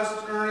 God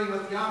blessed Ernie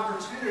with the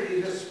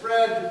opportunity to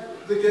spread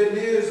the good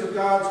news of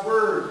God's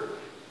Word.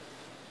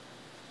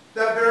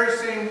 That very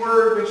same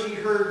Word which he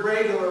heard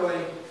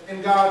regularly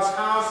in God's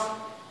house,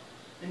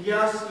 and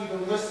yes,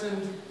 even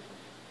listened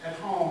at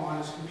home on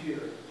his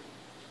computer.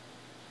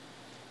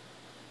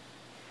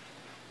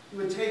 He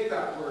would take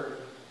that Word,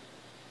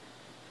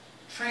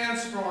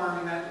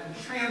 transferring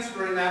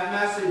that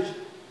message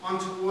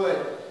onto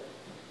wood,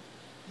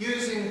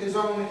 using his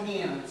own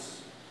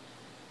hands.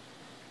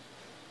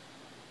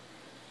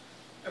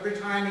 Every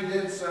time he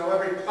did so,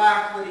 every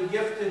plaque that he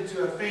gifted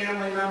to a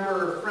family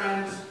member or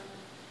friends,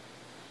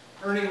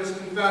 Ernie was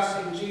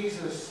confessing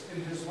Jesus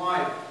in his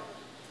life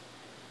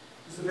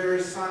as the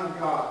very Son of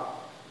God,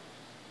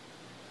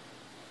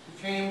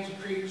 who came to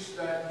preach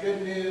that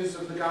good news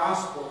of the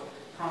gospel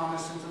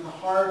promise into the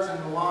hearts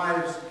and the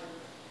lives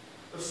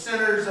of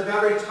sinners of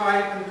every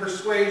type and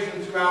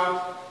persuasion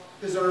throughout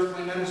his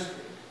earthly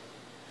ministry.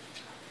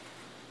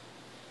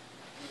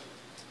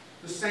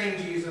 The same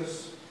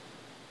Jesus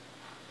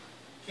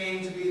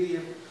came to be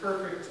the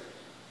perfect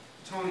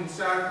atoning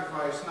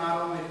sacrifice,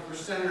 not only for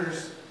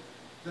sinners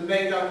that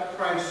make up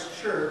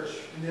Christ's church,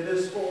 and it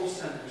is full of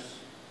sinners,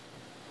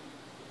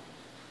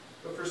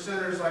 but for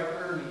sinners like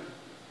Ernie,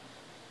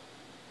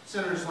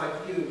 sinners like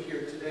you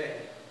here today,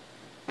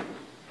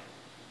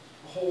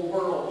 a whole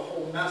world, a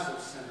whole mess of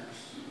sinners.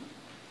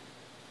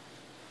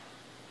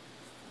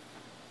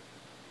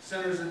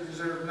 Sinners that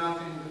deserve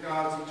nothing but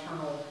God's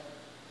eternal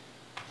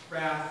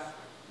wrath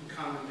and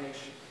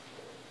condemnation.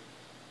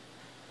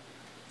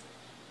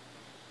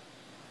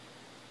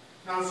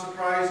 Not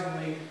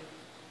surprisingly,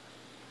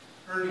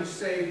 Ernie's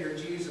Savior,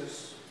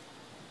 Jesus,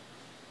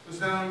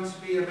 was known to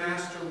be a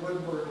master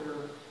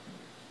woodworker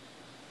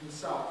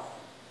himself,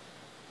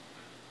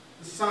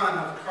 the son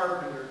of a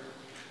carpenter.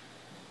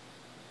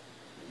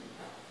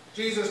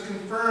 Jesus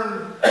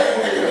confirmed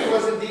that he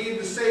was indeed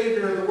the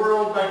Savior of the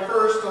world by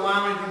first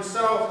allowing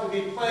himself to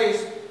be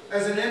placed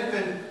as an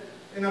infant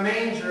in a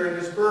manger at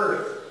his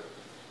birth,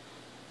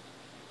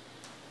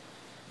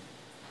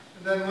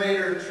 and then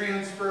later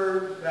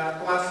transferred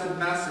that blessed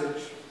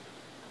message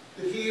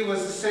that he was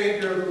the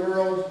Savior of the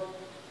world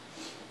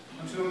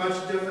onto a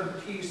much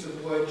different piece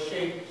of wood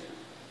shaped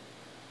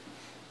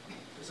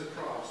as a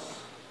cross.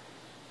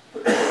 He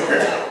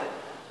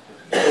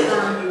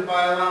confirmed it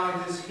by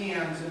allowing his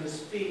hands and his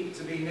feet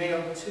to be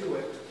nailed to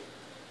it,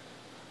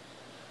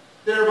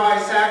 thereby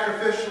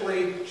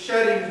sacrificially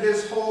shedding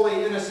his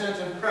holy, innocent,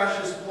 and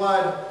precious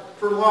blood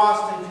for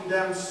lost and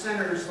condemned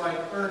sinners like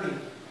Ernie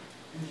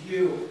and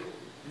you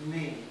and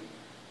me.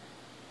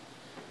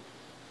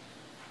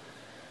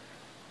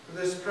 For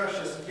this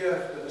precious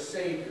gift of a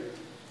Savior,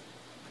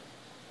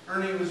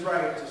 Ernie was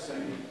right to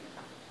say,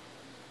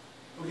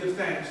 we'll give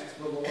thanks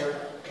to the Lord,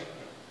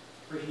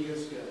 for he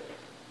is good.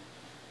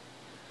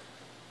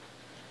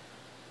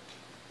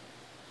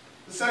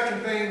 The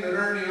second thing that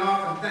Ernie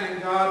often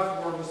thanked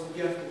God for was the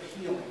gift of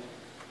healing.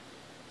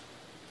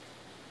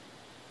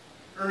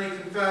 Ernie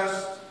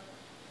confessed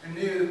and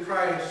knew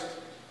Christ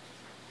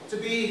to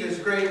be his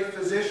great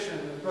physician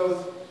of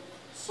both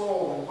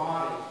soul and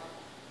body.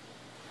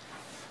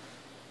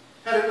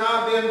 Had it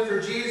not been for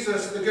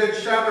Jesus, the Good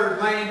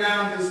Shepherd, laying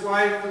down his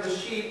life for the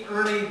sheep,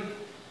 Ernie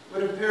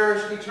would have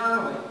perished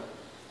eternally.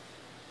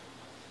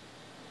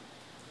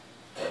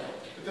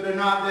 If it had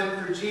not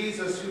been for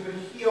Jesus, who had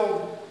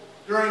healed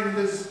during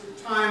his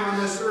time on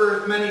this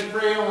earth many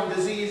frail and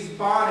diseased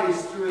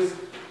bodies through his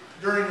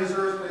During his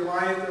earthly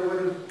life, there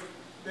would have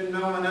been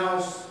no one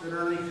else that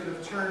Ernie could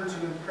have turned to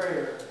in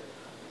prayer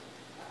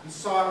and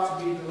sought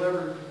to be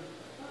delivered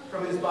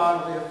from his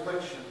bodily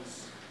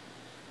afflictions.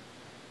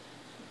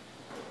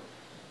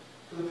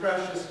 For the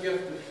precious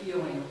gift of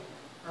healing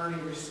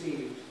Ernie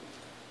received,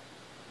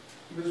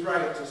 he was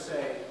right to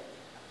say,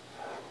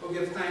 "We'll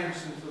give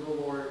thanks unto the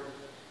Lord,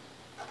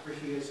 for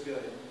he is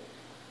good."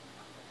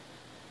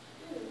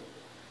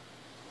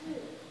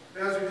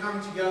 But as we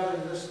come together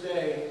this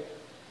day,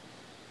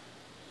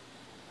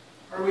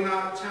 are we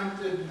not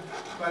tempted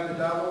by the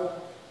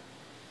devil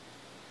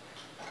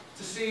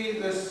to see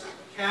this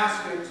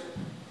casket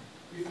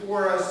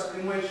before us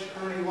in which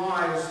Ernie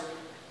lies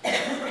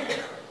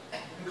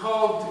and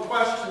called to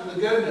question the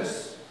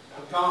goodness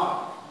of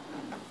God?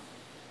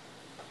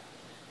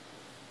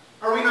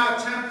 Are we not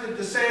tempted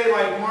to say,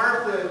 like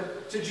Martha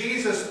to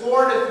Jesus,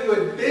 "Lord, if you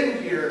had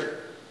been here,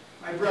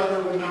 my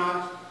brother would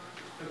not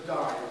have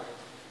died"?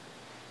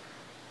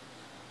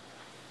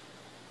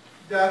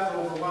 Death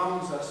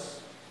overwhelms us,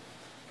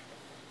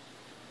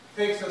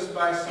 takes us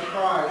by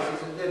surprise,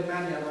 as it did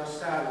many of us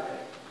Saturday.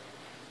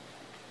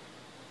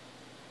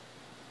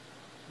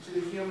 To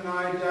the human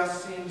eye,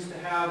 death seems to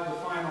have the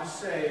final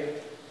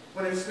say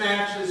when it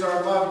snatches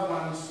our loved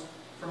ones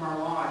from our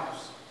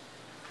lives.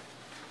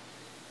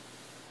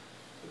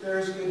 But there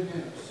is good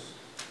news.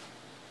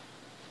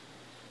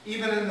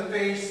 Even in the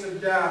face of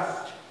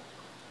death,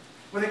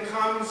 when it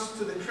comes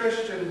to the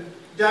Christian,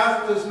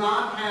 death does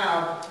not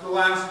have the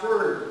last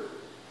word.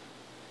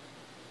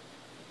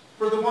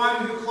 For the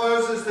one who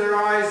closes their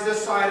eyes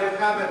this side of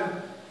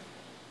heaven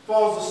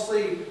falls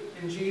asleep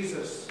in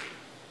Jesus.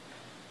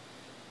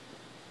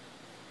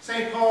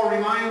 St. Paul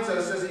reminds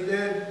us, as he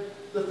did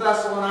the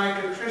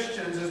Thessalonica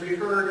Christians, as we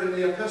heard in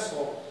the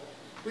epistle,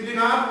 "We do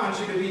not want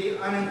you to be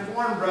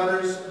uninformed,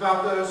 brothers,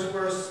 about those who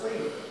are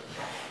asleep,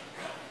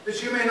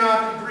 that you may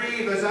not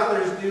grieve as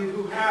others do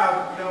who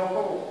have no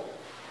hope.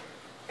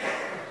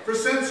 For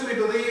since we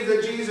believe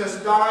that Jesus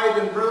died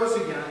and rose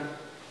again,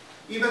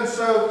 even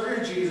so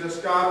through Jesus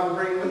God will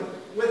bring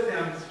with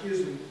him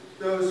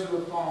those who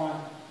have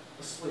fallen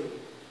asleep."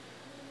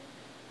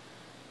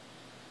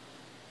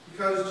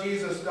 Because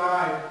Jesus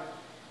died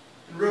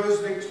and rose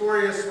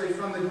victoriously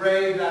from the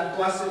grave that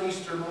blessed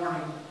Easter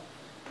morning,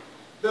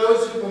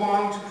 those who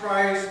belong to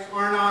Christ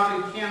are not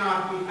and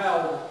cannot be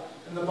held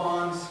in the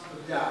bonds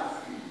of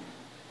death.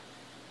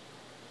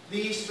 The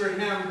Easter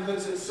hymn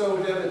puts it so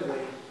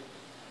vividly.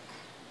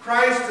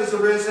 "Christ is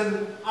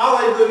arisen,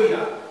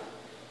 Alleluia!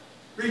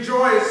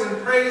 Rejoice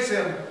and praise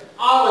him,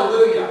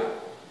 Alleluia!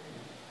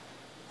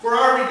 For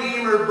our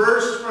Redeemer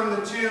burst from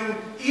the tomb,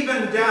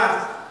 even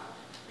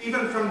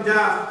from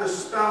death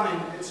dispelling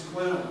its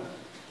gloom.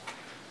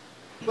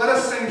 Let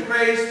us sing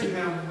praise to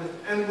him with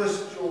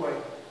endless joy.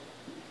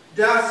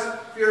 Death's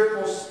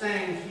fearful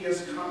sting he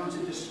has come to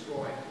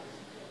destroy.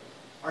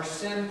 Our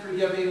sin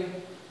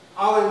forgiving,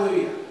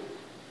 Alleluia!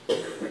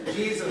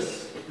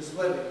 Jesus is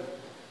living,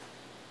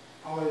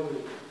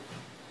 Alleluia."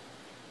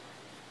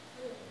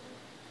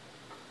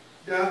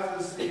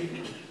 Death is the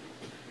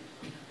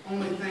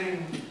only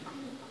thing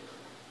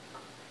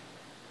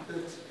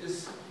that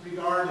is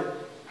regarded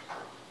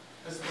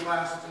as the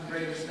last and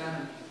greatest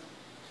enemy.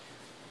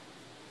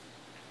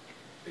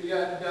 But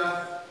yet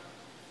death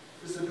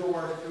is the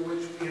door through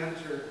which we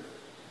enter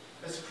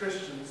as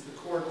Christians the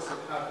courts of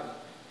heaven.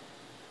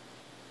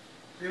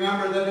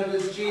 Remember that it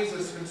is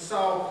Jesus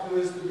himself who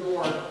is the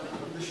door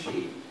of the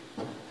sheep.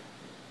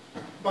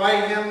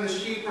 By him the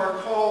sheep are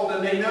called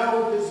and they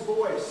know his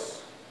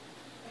voice.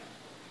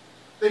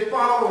 They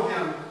follow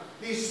him.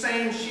 These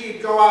same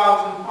sheep go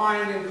out and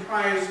find in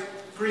Christ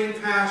green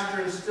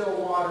pasture and still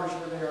waters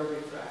where they are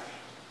refreshed.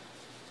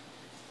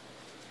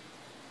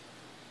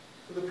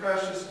 For the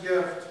precious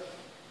gift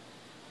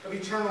of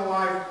eternal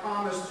life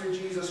promised through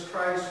Jesus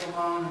Christ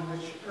alone, in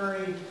which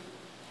Ernie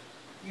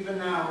even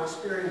now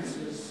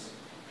experiences,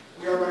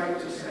 we are right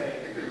to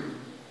say,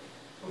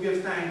 we'll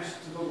give thanks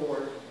to the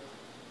Lord,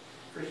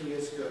 for he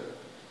is good.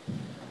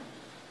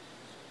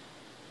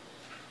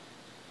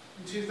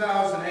 In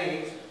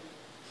 2008,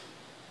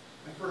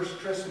 my first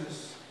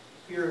Christmas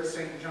here at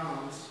St.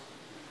 John's,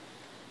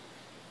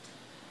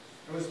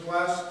 I was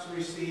blessed to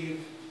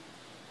receive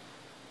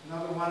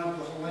another one of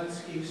the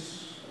Hulinsky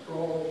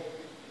scroll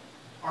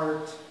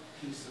art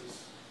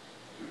pieces.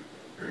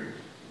 And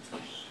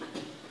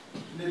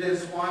it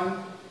is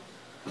one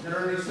that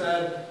Ernie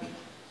said,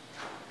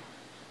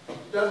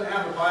 it doesn't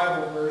have a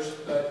Bible verse,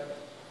 but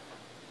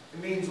it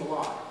means a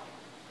lot.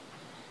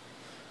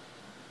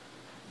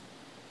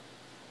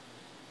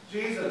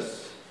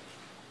 Jesus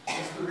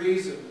is the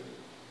reason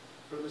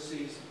for the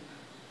season.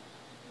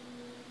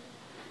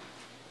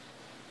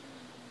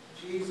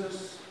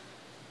 Jesus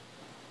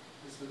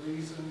is the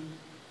reason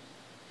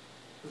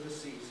for the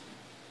season.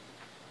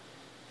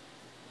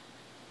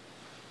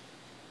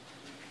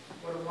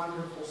 What a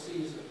wonderful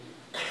season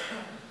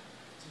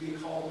to be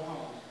called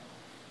home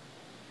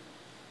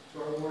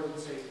to our Lord and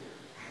Savior.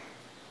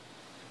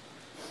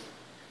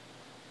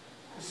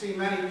 You see,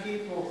 many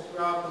people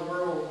throughout the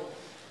world,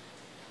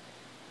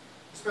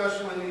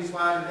 especially in these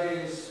latter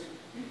days,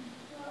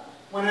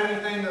 want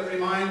anything that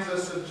reminds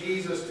us of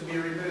Jesus to be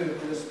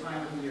removed this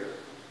time of year.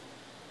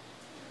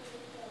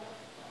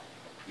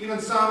 Even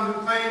some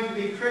who claim to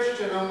be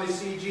Christian only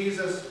see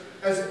Jesus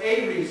as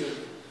a reason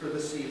for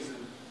the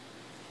season.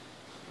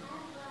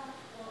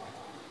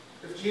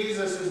 If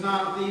Jesus is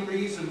not the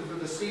reason for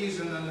the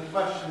season, then the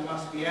question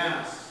must be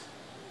asked.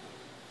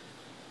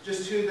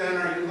 Just who then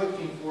are you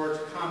looking for to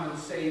come and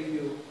save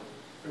you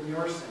from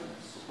your sins?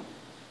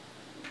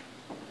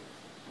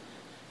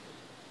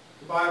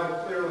 The Bible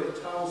clearly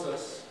tells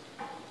us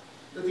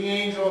that the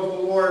angel of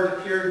the Lord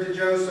appeared to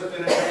Joseph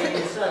in a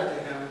dream and said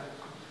to him,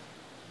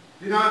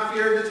 "Do not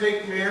fear to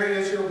take Mary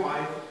as your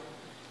wife,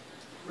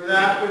 for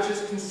that which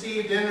is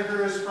conceived in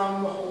her is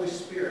from the Holy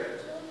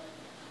Spirit.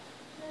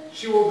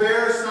 She will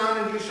bear a son,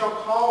 and you shall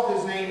call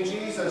his name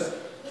Jesus,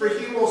 for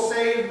he will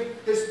save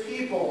his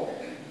people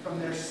from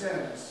their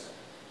sins."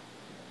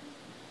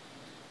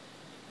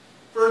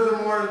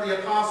 Furthermore, the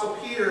Apostle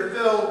Peter,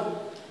 filled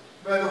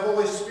by the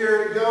Holy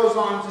Spirit, goes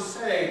on to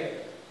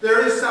say,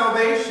 "There is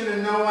salvation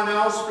in no one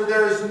else, for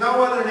there is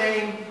no other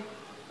name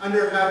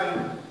under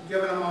heaven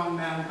given among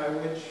men by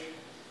which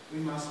we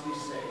must be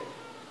saved."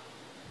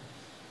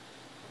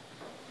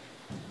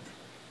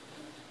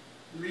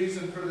 The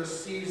reason for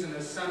this season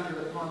is centered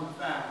upon the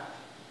fact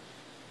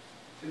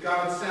that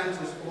God sent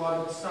his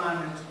beloved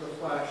Son into the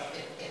flesh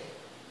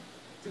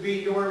to be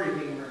your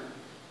Redeemer,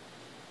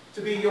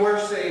 to be your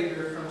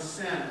Savior from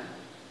sin.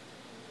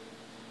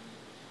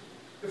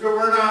 If it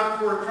were not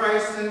for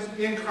Christ's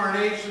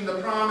incarnation,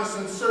 the promise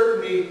and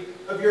certainty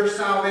of your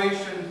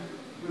salvation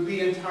would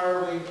be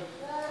entirely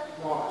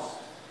lost.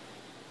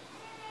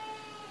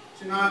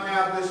 To not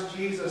have this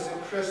Jesus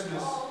at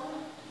Christmas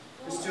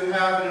is to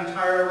have an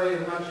entirely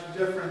and much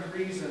different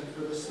reason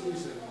for the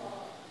season.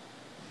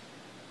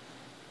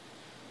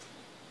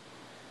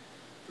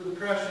 For the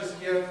precious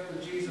gift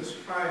of Jesus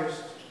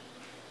Christ,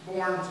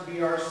 born to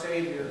be our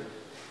Savior,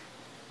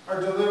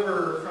 our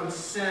deliverer from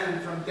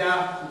sin, from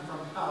death, and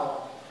from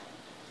hell,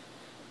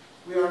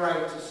 we are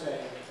right to say,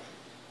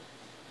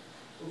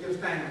 we'll give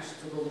thanks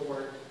to the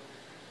Lord,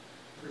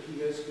 for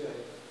he is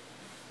good.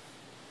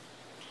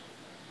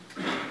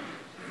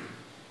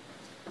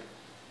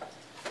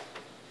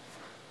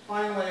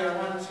 Finally, I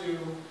want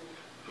to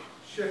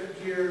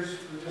shift gears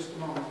for just a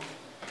moment,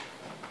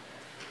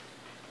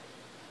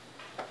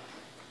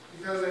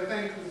 because I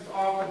think that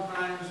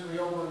oftentimes we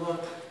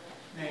overlook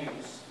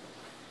names.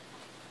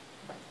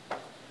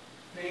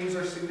 Names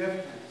are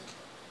significant.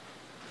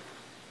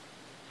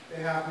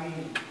 They have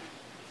meaning.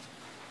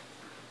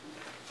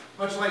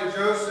 Much like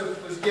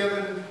Joseph was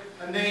given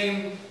a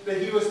name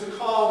that he was to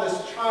call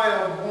this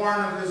child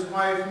born of his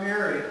wife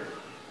Mary,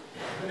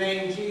 the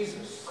name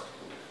Jesus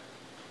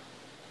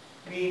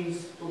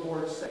means the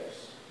Lord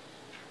saves.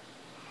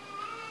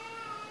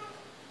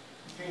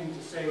 He came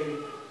to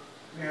save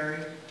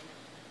Mary,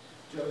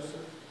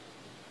 Joseph,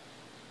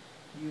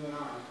 you and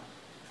I.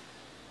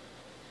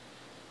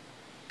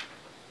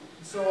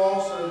 And so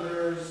also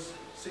there's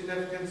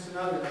significance in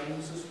other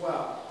names as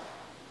well.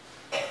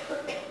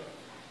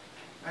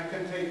 I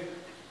can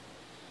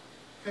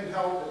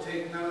help but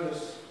take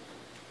notice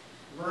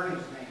of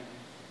Ernie's name.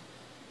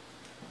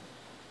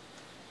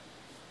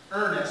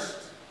 Ernest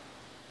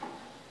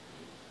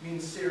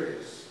means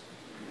serious.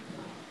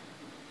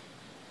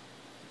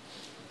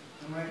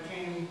 And when it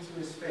came to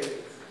his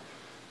faith,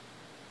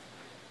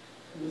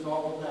 it was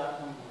all of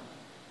that and more.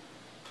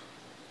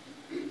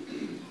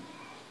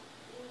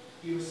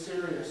 He was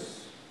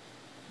serious.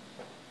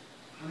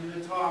 When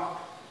he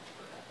talked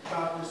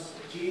about this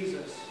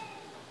Jesus,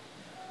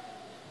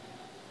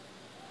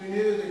 who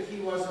knew that he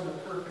wasn't a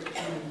perfect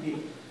human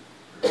being,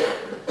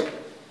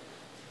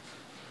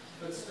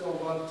 but still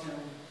loved him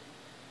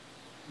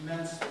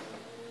immensely.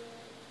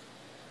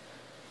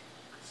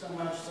 So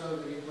much so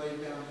that he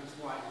laid down his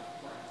life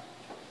for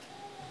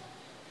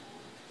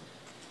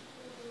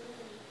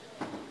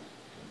him.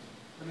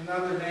 And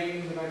another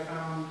name that I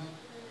found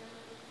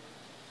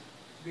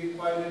to be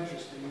quite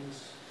interesting is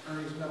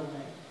Ernie's middle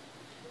name.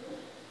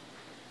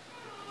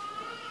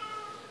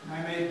 And I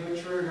may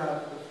butcher it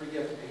up, but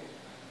forgive me.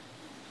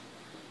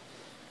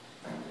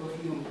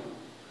 Hulinsky.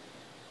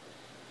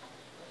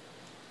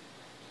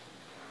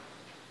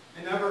 I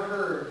never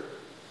heard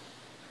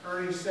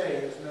Ernie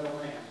say his middle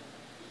name.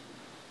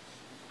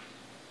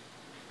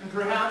 And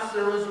perhaps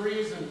there was a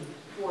reason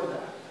for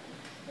that.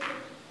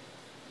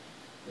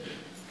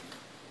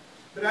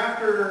 But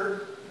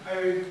after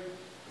I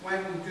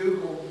went and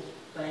Googled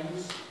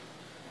things,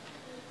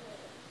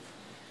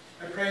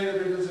 I pray that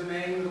it is a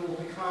name that will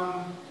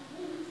become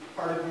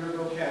part of your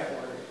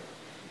vocabulary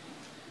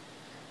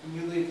when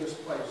you leave this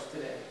place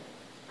today.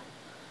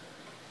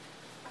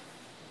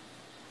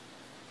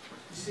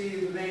 You see,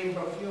 the name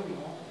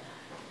Hulinsky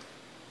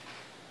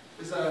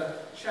is a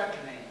Czech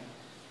name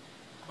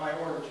by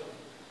origin.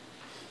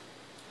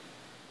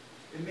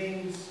 It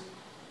means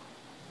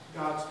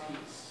God's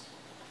peace.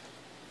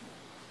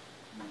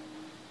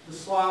 The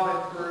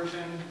Slavic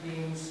version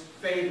means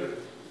favored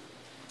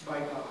by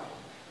God.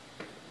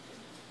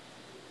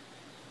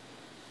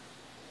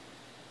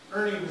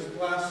 Ernie was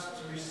blessed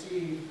to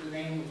receive the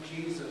name of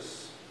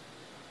Jesus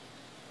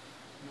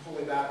in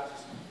holy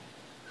baptism.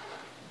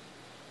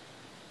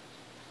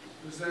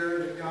 It was there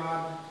that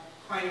God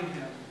claimed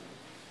him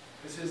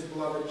as his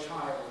beloved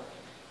child.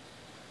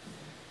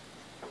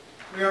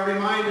 We are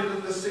reminded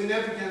of the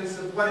significance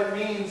of what it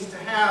means to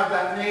have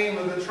that name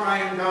of the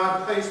triune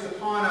God placed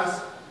upon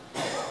us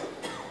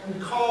and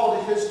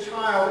called his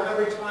child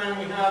every time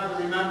we have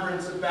the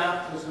remembrance of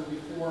baptism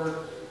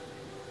before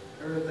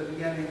or at the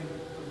beginning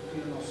of the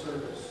funeral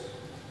service.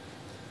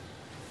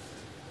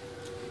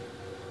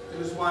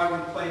 It is why we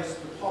place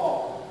the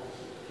pall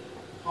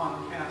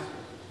upon the casket,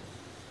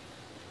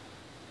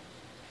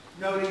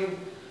 noting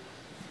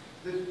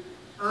that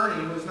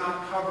Ernie was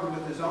not covered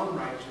with his own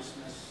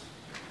righteousness,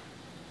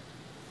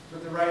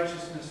 but the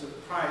righteousness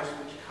of Christ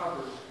which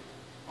covered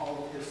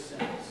all of his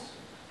sins.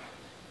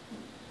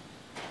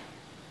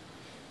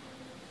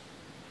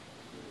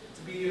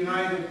 To be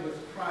united with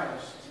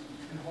Christ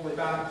in holy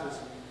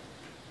baptism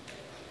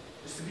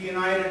is to be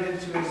united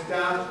into his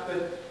death,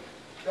 but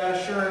that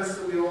assurance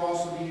that we will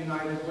also be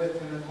united with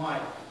him in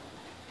life,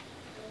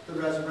 the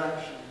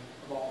resurrection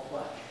of all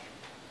flesh.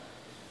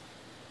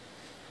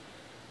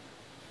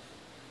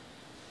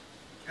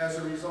 As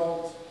a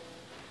result,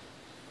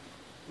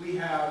 we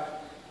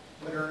have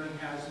what Ernie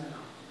has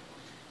now.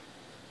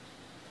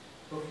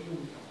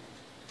 Bohemia,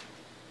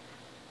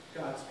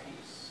 God's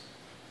peace.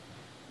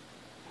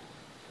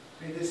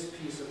 May this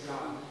peace of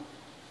God,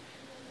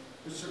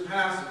 which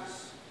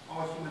surpasses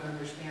all human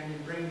understanding,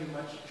 bring you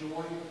much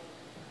joy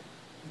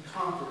and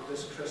comfort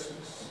this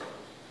Christmas,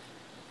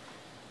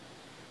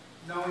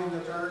 knowing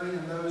that Ernie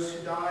and those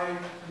who died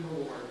in the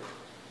Lord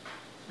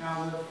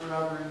now live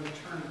forever in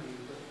eternity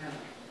with him.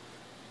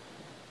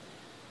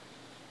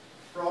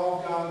 For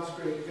all God's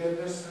great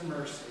goodness and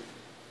mercy,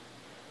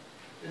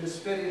 it is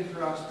fitting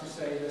for us to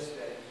say this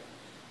day,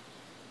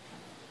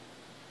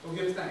 we'll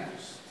give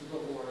thanks to the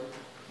Lord,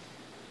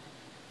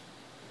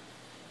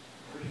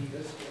 for he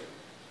is good.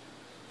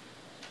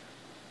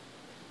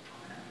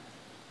 Amen.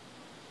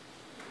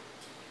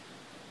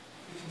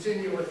 We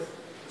continue with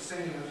the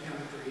singing of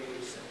hymn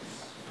 386.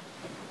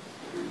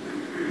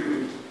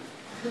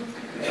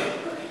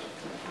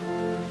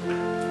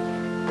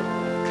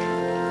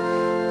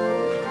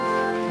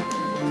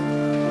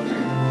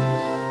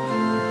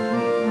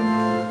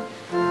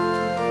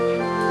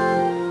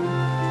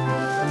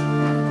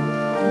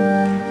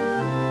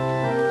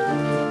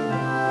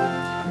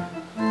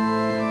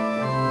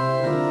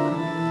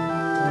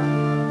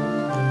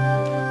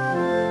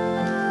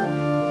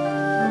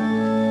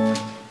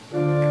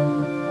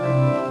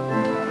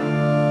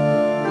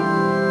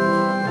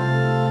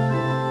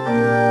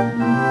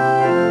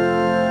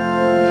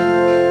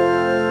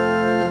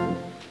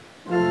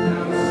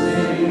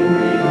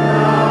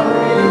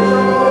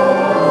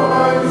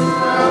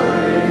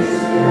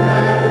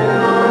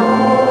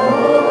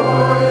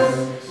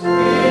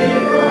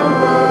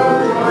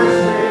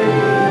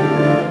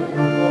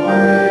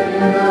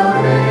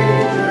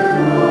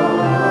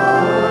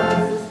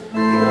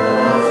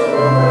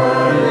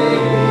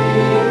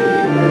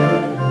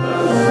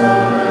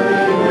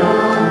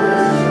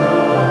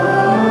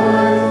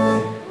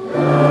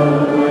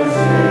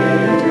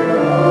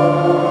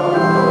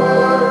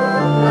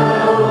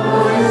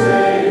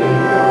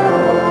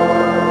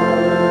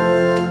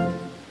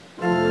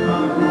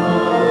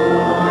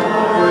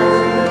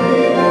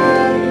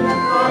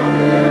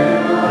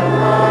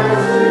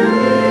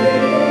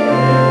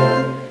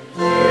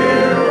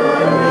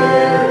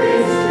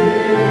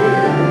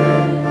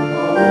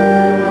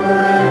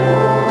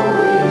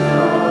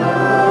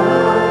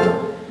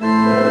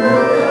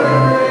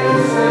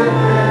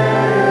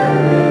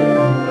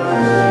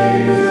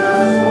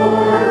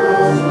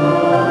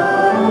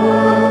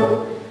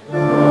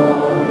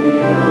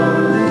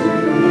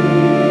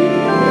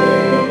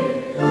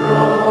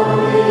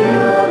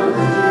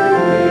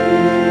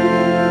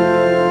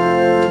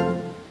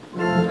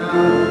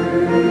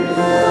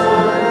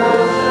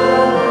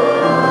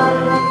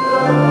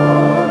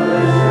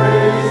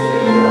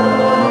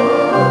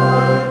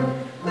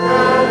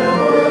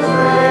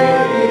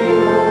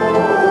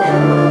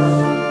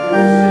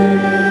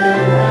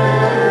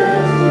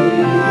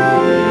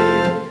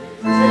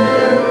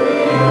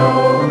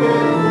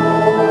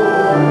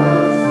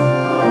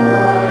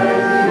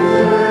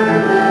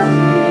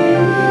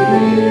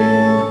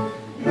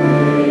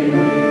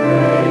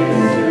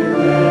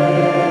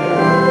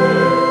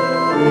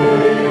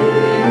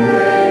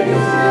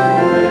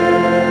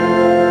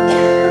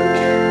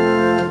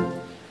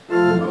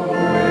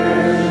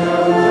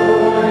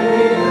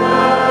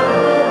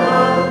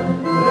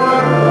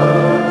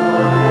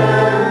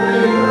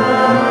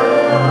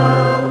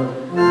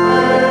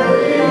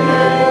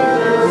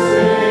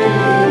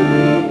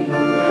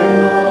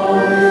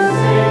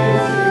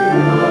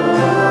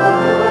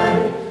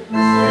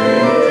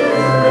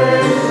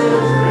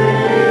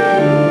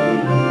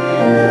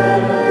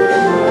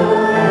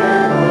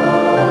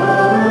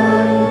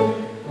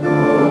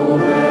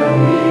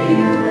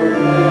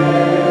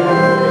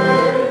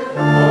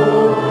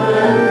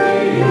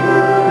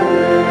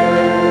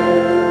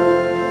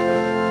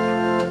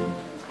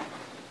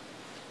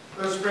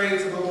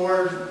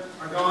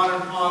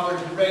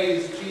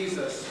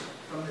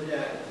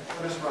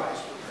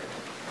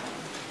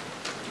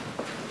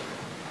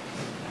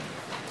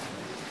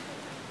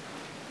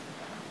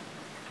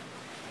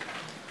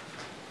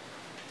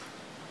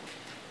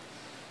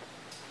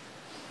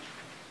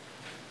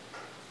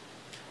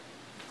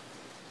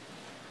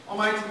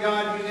 Almighty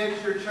God, you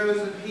knit your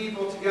chosen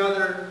people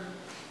together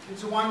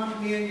into one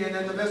communion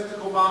in the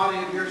mystical body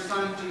of your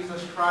Son,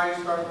 Jesus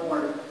Christ, our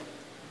Lord.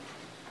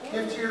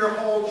 Give to your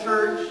whole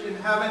church in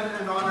heaven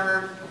and on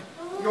earth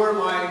your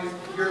light,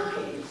 your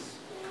peace.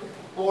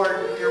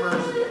 Lord, your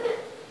mercy.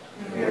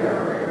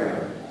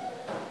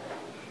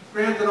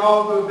 Grant that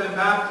all who have been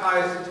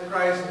baptized into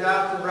Christ's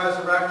death and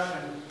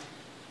resurrection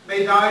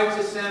may die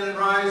to sin and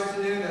rise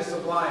to newness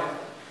of life,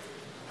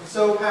 and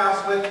so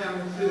pass with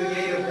him through the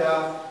gate of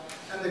death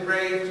and the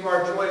grave to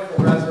our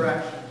joyful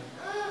resurrection.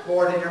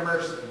 Lord, in your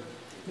mercy.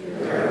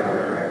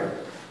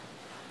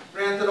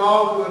 Grant that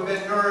all who have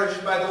been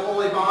nourished by the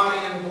holy body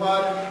and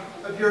blood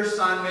of your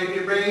Son may be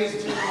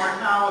raised to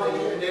immortality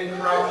and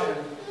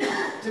incorruption,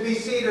 to be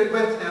seated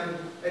with him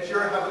at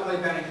your heavenly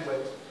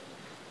banquet.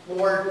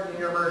 Lord, in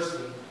your mercy.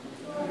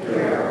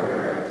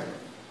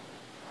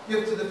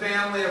 Give to the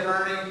family of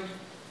Ernie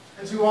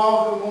and to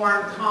all who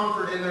mourn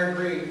comfort in their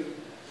grief,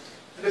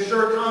 and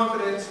assure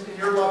confidence in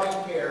your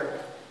loving care,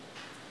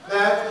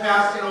 that,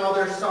 casting all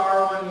their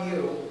sorrow on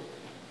you,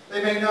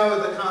 they may know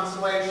the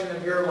consolation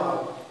of your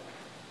love.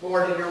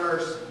 Lord, in your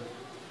mercy.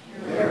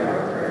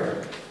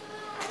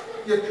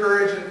 Give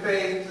courage and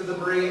faith to the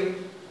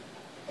bereaved,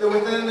 that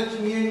within the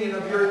communion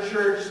of your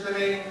church they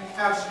may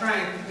have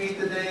strength to meet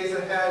the days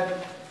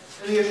ahead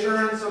in the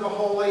assurance of a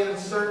holy and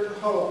certain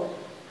hope,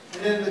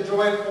 and in the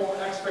joyful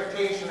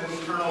expectation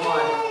of eternal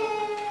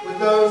life, with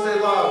those they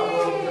love who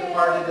have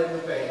departed in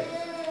the faith.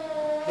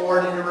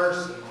 Lord, in your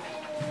mercy.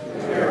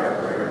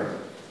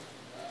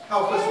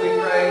 Help us, we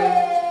pray,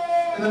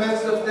 in the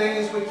midst of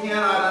things we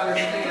cannot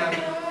understand,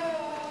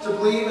 to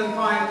believe and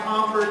find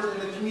comfort in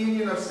the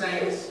communion of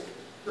saints,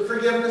 the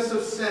forgiveness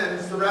of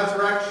sins, the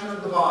resurrection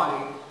of the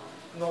body,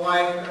 and the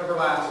life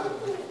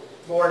everlasting.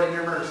 Lord, in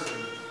your mercy.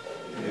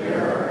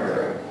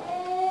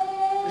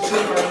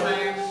 Receive our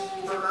thanks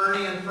for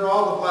Ernie and for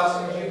all the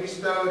blessings you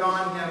bestowed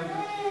on him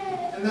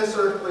in this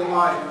earthly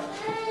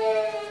life.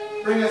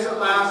 Bring us at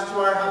last to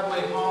our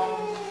heavenly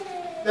home,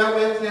 that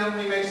with him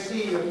we may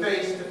see you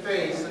face to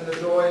face in the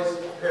joys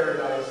of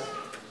paradise.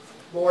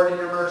 Lord, in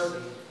your mercy.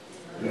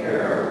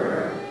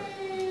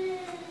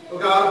 O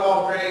God of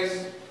all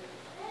grace,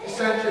 you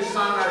sent your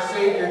Son, our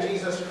Savior,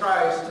 Jesus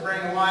Christ, to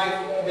bring life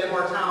and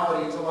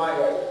immortality to light.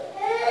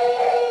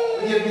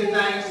 We give you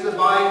thanks that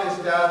by his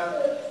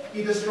death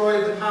he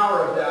destroyed the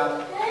power of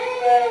death,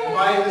 and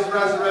by his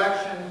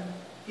resurrection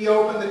he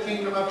opened the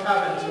kingdom of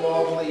heaven to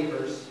all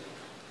believers.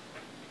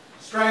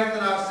 Strengthen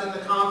us in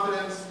the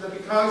confidence that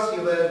because he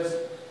lives,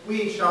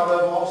 we shall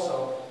live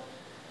also,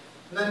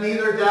 and that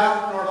neither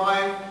death nor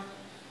life,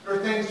 nor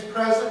things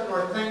present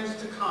nor things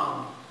to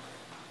come,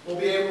 will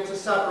be able to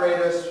separate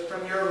us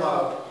from your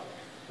love,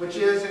 which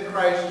is in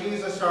Christ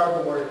Jesus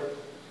our Lord,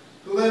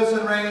 who lives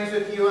and reigns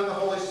with you in the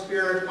Holy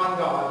Spirit, one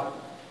God,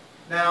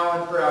 now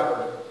and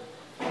forever.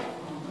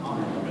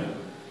 Amen.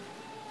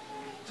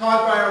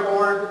 Taught by our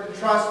Lord and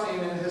trusting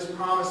in his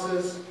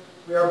promises,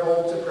 we are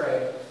bold to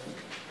pray.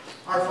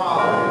 Our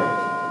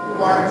Father,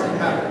 who art in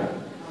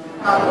heaven,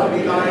 hallowed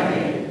be thy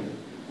name.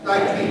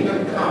 Thy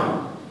kingdom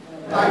come,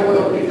 thy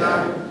will be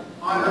done,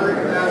 on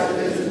earth as it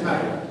is in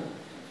heaven.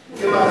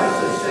 Give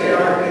us this day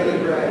our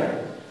daily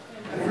bread,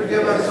 and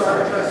forgive us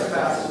our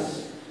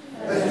trespasses,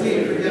 as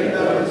we forgive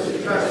those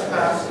who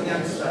trespass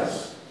against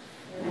us.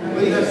 And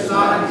lead us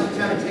not into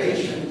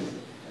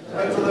temptation,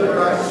 but deliver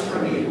us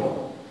from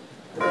evil.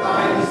 For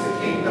thine is the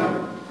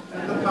kingdom,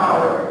 and the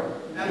power,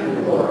 and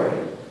the glory,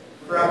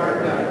 forever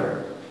and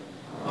ever.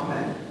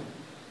 Amen.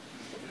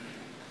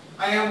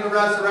 I am the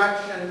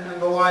resurrection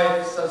and the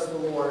life, says the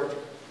Lord.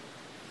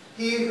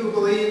 He who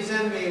believes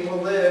in me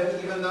will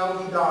live even though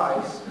he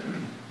dies.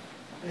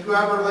 And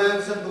whoever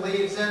lives and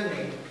believes in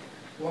me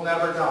will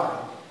never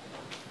die.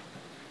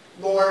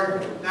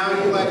 Lord,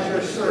 now you let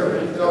your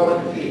servant go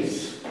in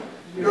peace.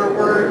 Your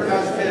word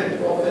has been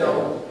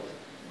fulfilled.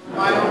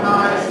 My own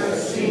eyes have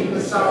seen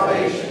the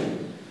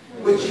salvation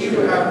which you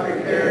have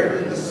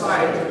prepared in the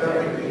sight of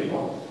every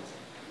people,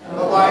 and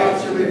the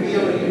light to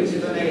reveal you to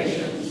the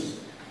nations,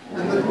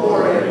 and the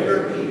glory of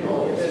your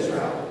people,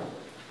 Israel.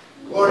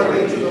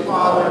 Glory be to the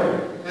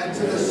Father, and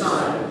to the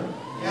Son,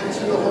 and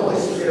to the Holy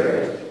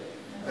Spirit,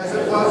 as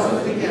it was in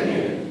the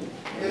beginning,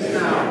 is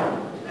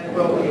now, and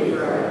will be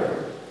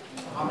forever.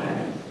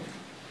 Amen.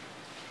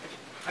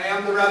 I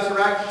am the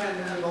resurrection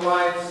and the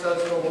life,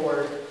 says the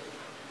Lord.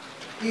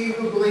 He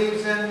who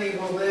believes in me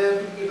will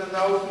live even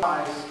though he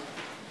dies.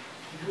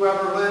 And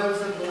whoever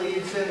lives and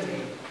believes in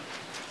me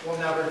will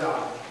never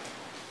die.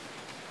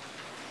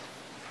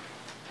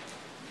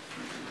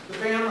 The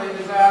family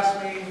has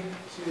asked me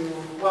to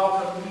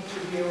welcome each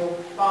of you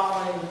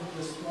following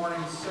this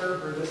morning's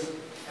service, this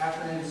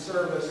afternoon's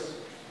service,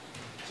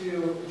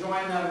 to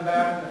join them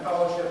back in the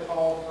fellowship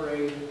hall for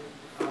a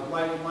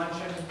light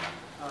luncheon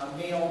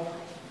meal.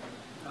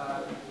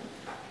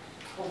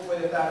 Hopefully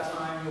at that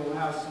time you will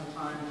have some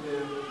time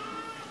to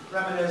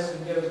reminisce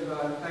and give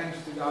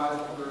thanks to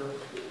God for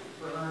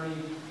Ernie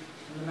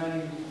and the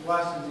many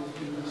blessings that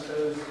he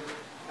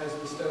has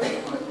bestowed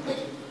upon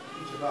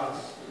each of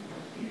us.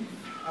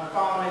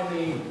 Following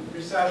the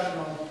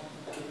recessional,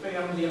 the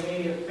the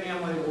immediate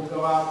family will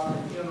go out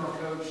to the funeral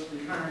coach.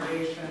 The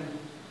congregation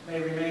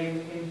may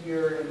remain in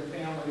here, and the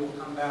family will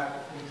come back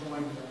and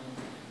join them.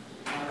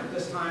 At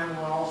this time,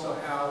 we'll also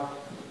have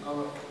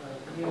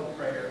a meal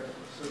prayer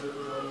so that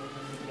we'll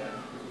meet again.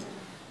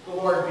 The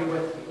Lord be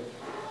with you.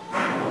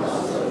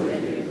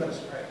 Let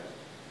us pray.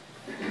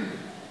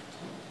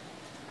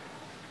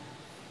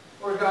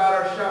 Lord God,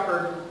 our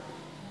shepherd,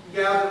 you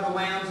gather the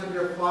lambs of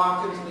your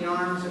flock into the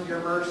arms of your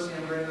mercy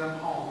and bring them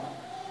home.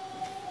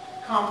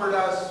 Comfort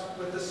us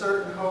with the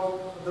certain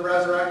hope of the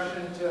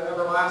resurrection to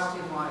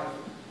everlasting life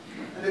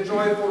and a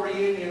joyful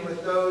reunion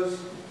with those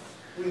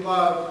we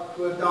love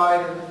who have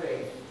died in the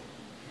faith.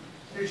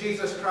 Through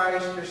Jesus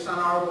Christ, your Son,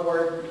 our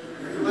Lord,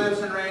 who lives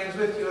and reigns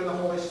with you in the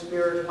Holy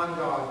Spirit, one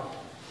God,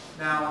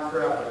 now and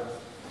forever.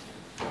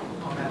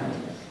 Amen.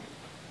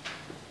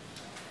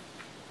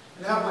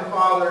 And Heavenly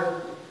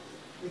Father,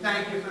 we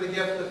thank you for the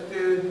gift of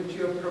food that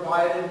you have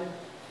provided,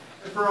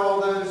 and for all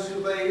those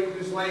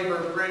whose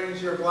labor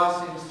brings your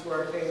blessings to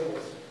our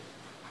tables.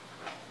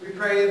 We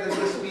pray that by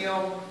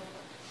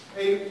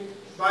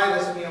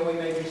this meal we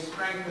may be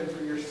strengthened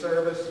for your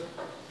service,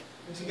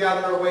 and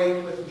together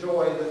await with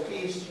joy the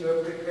feast you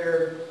have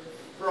prepared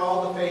for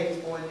all the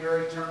faithful in your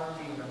eternal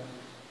kingdom.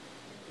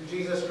 Through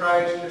Jesus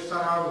Christ, your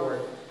Son, our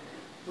Lord,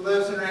 who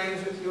lives and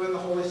reigns with you in the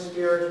Holy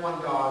Spirit, one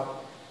God,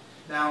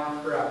 now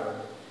and forever.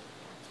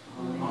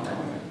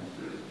 Amen.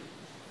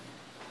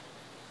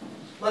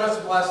 Let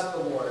us bless the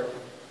Lord.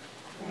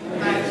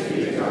 Thanks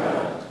be to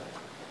God.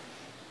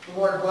 The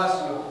Lord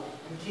bless you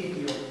and keep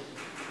you.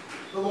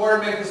 The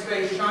Lord make his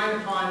face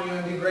shine upon you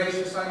and be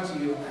gracious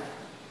unto you.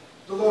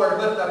 The Lord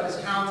lift up his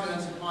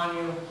countenance upon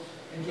you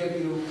and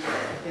give you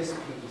his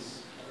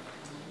peace.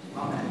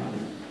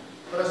 Amen.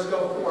 Let us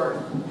go forth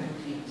in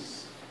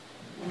peace.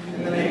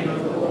 In the name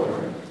of the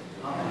Lord.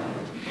 Amen.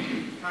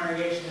 The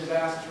congregation is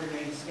asked to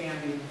remain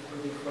standing for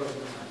the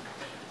closing time.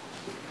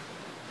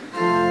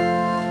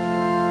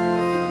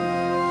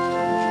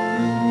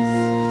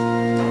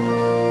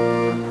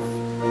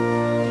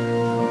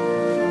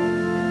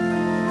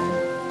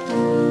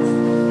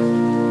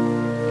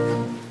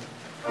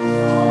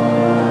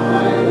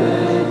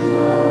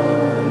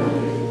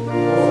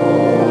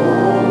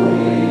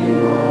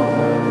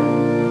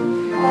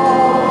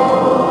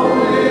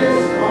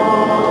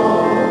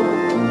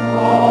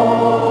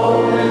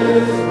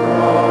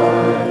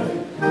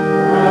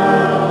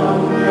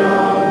 Yeah.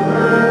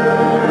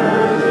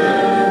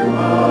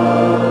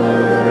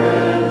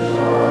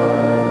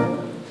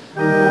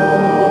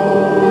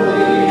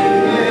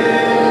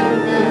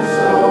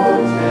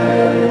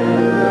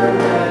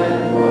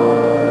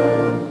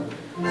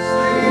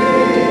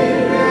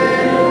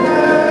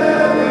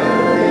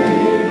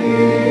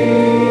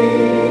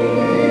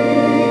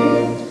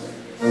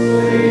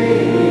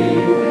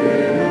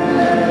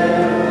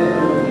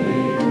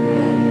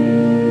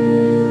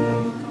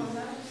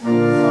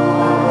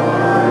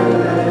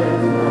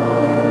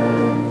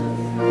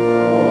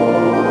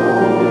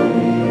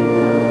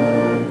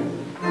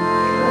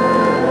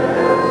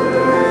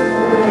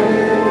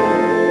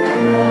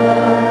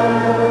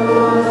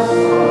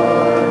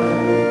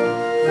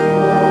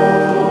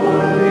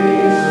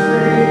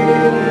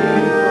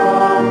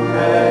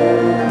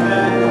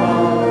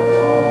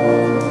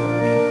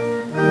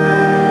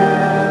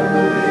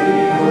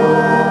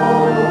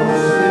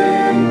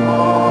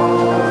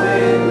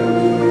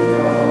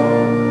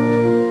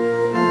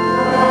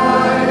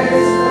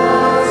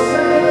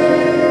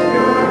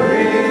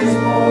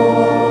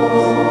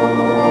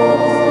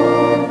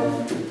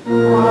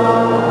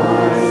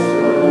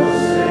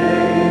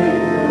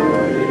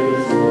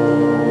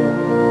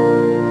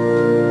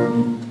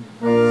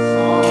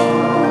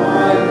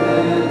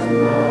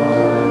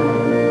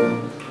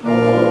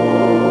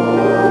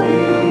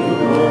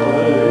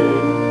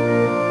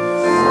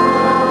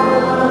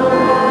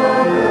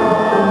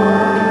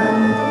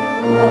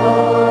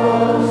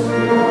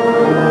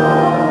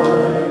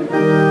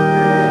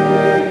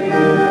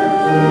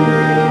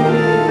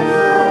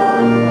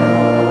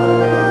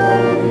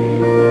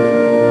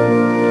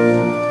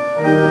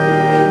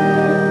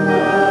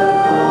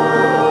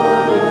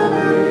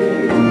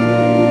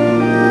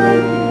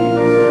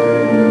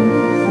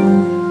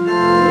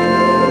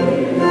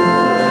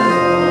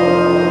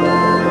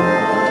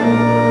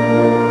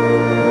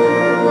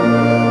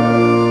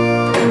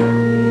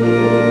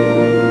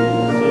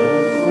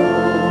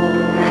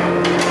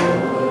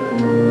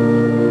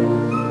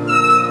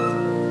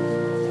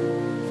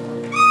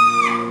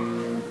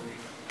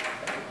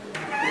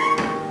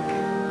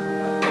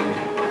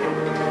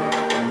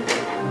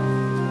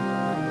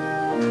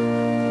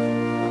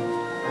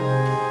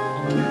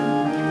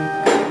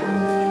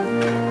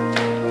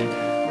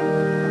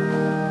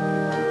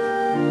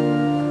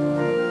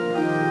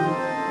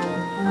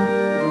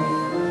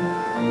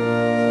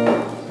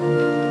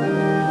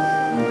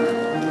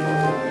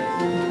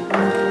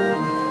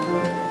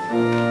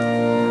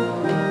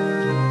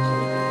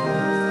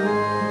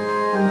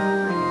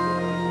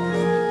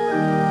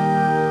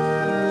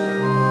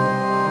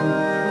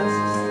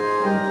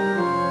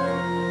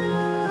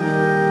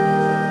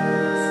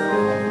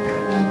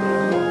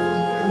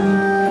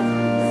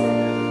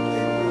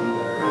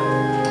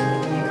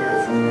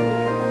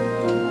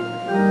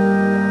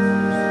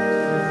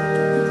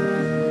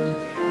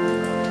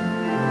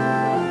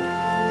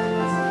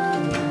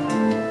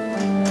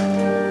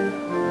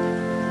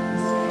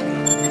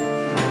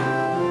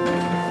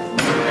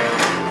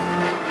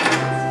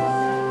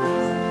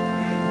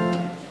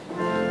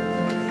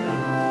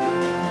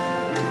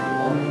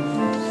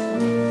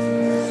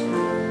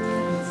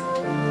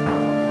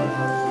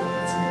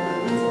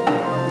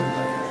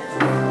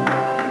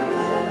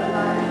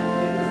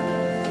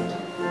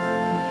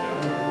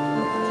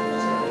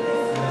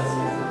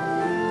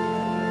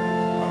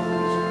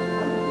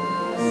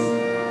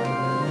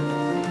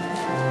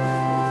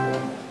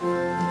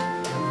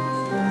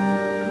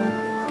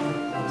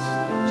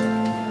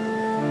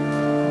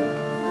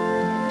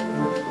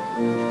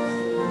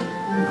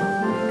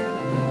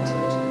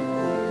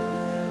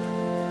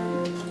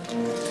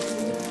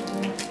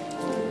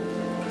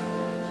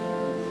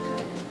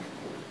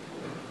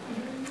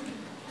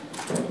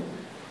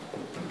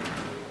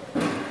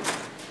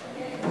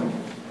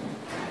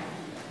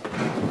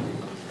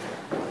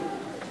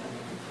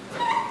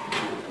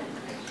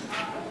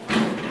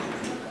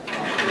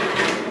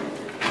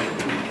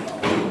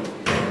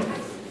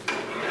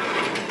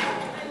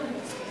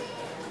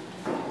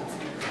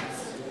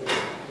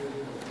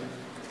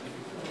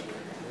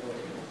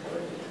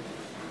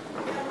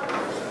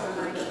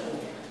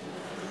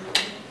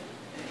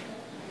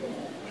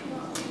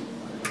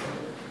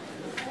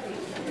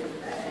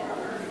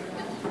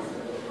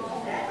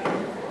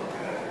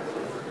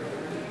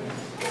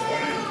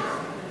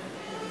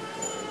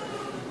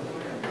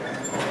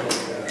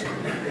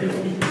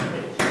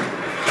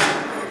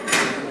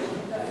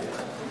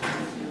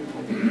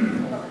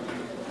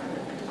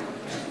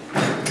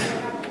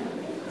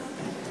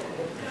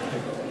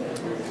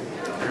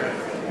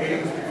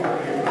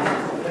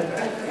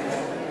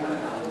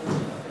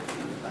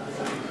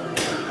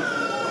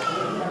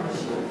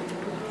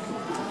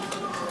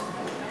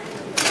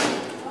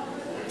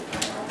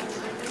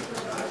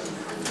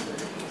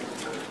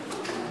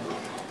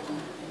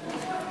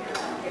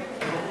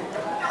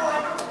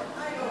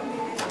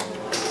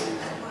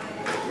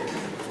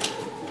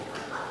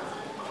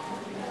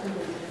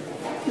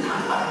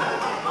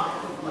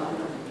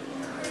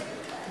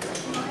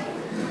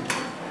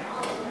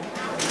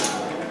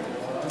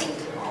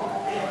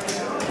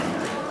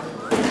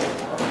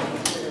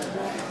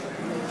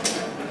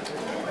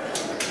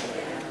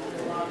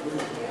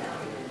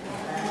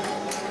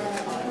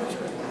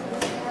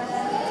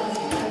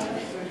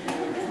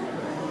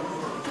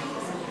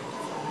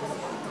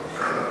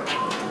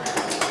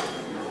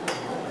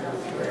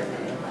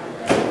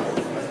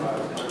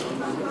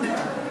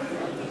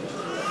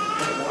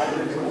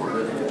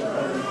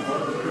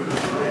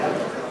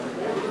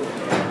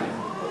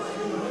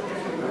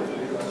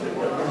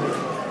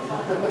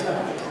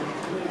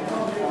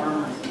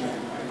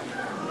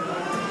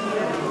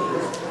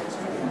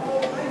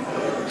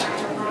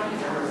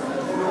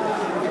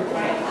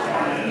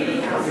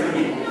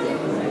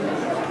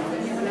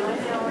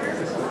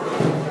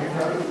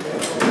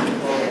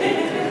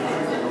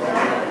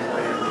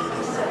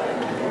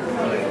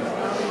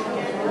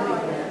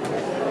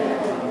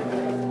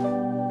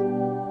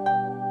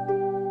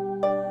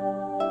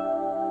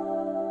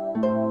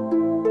 Amen.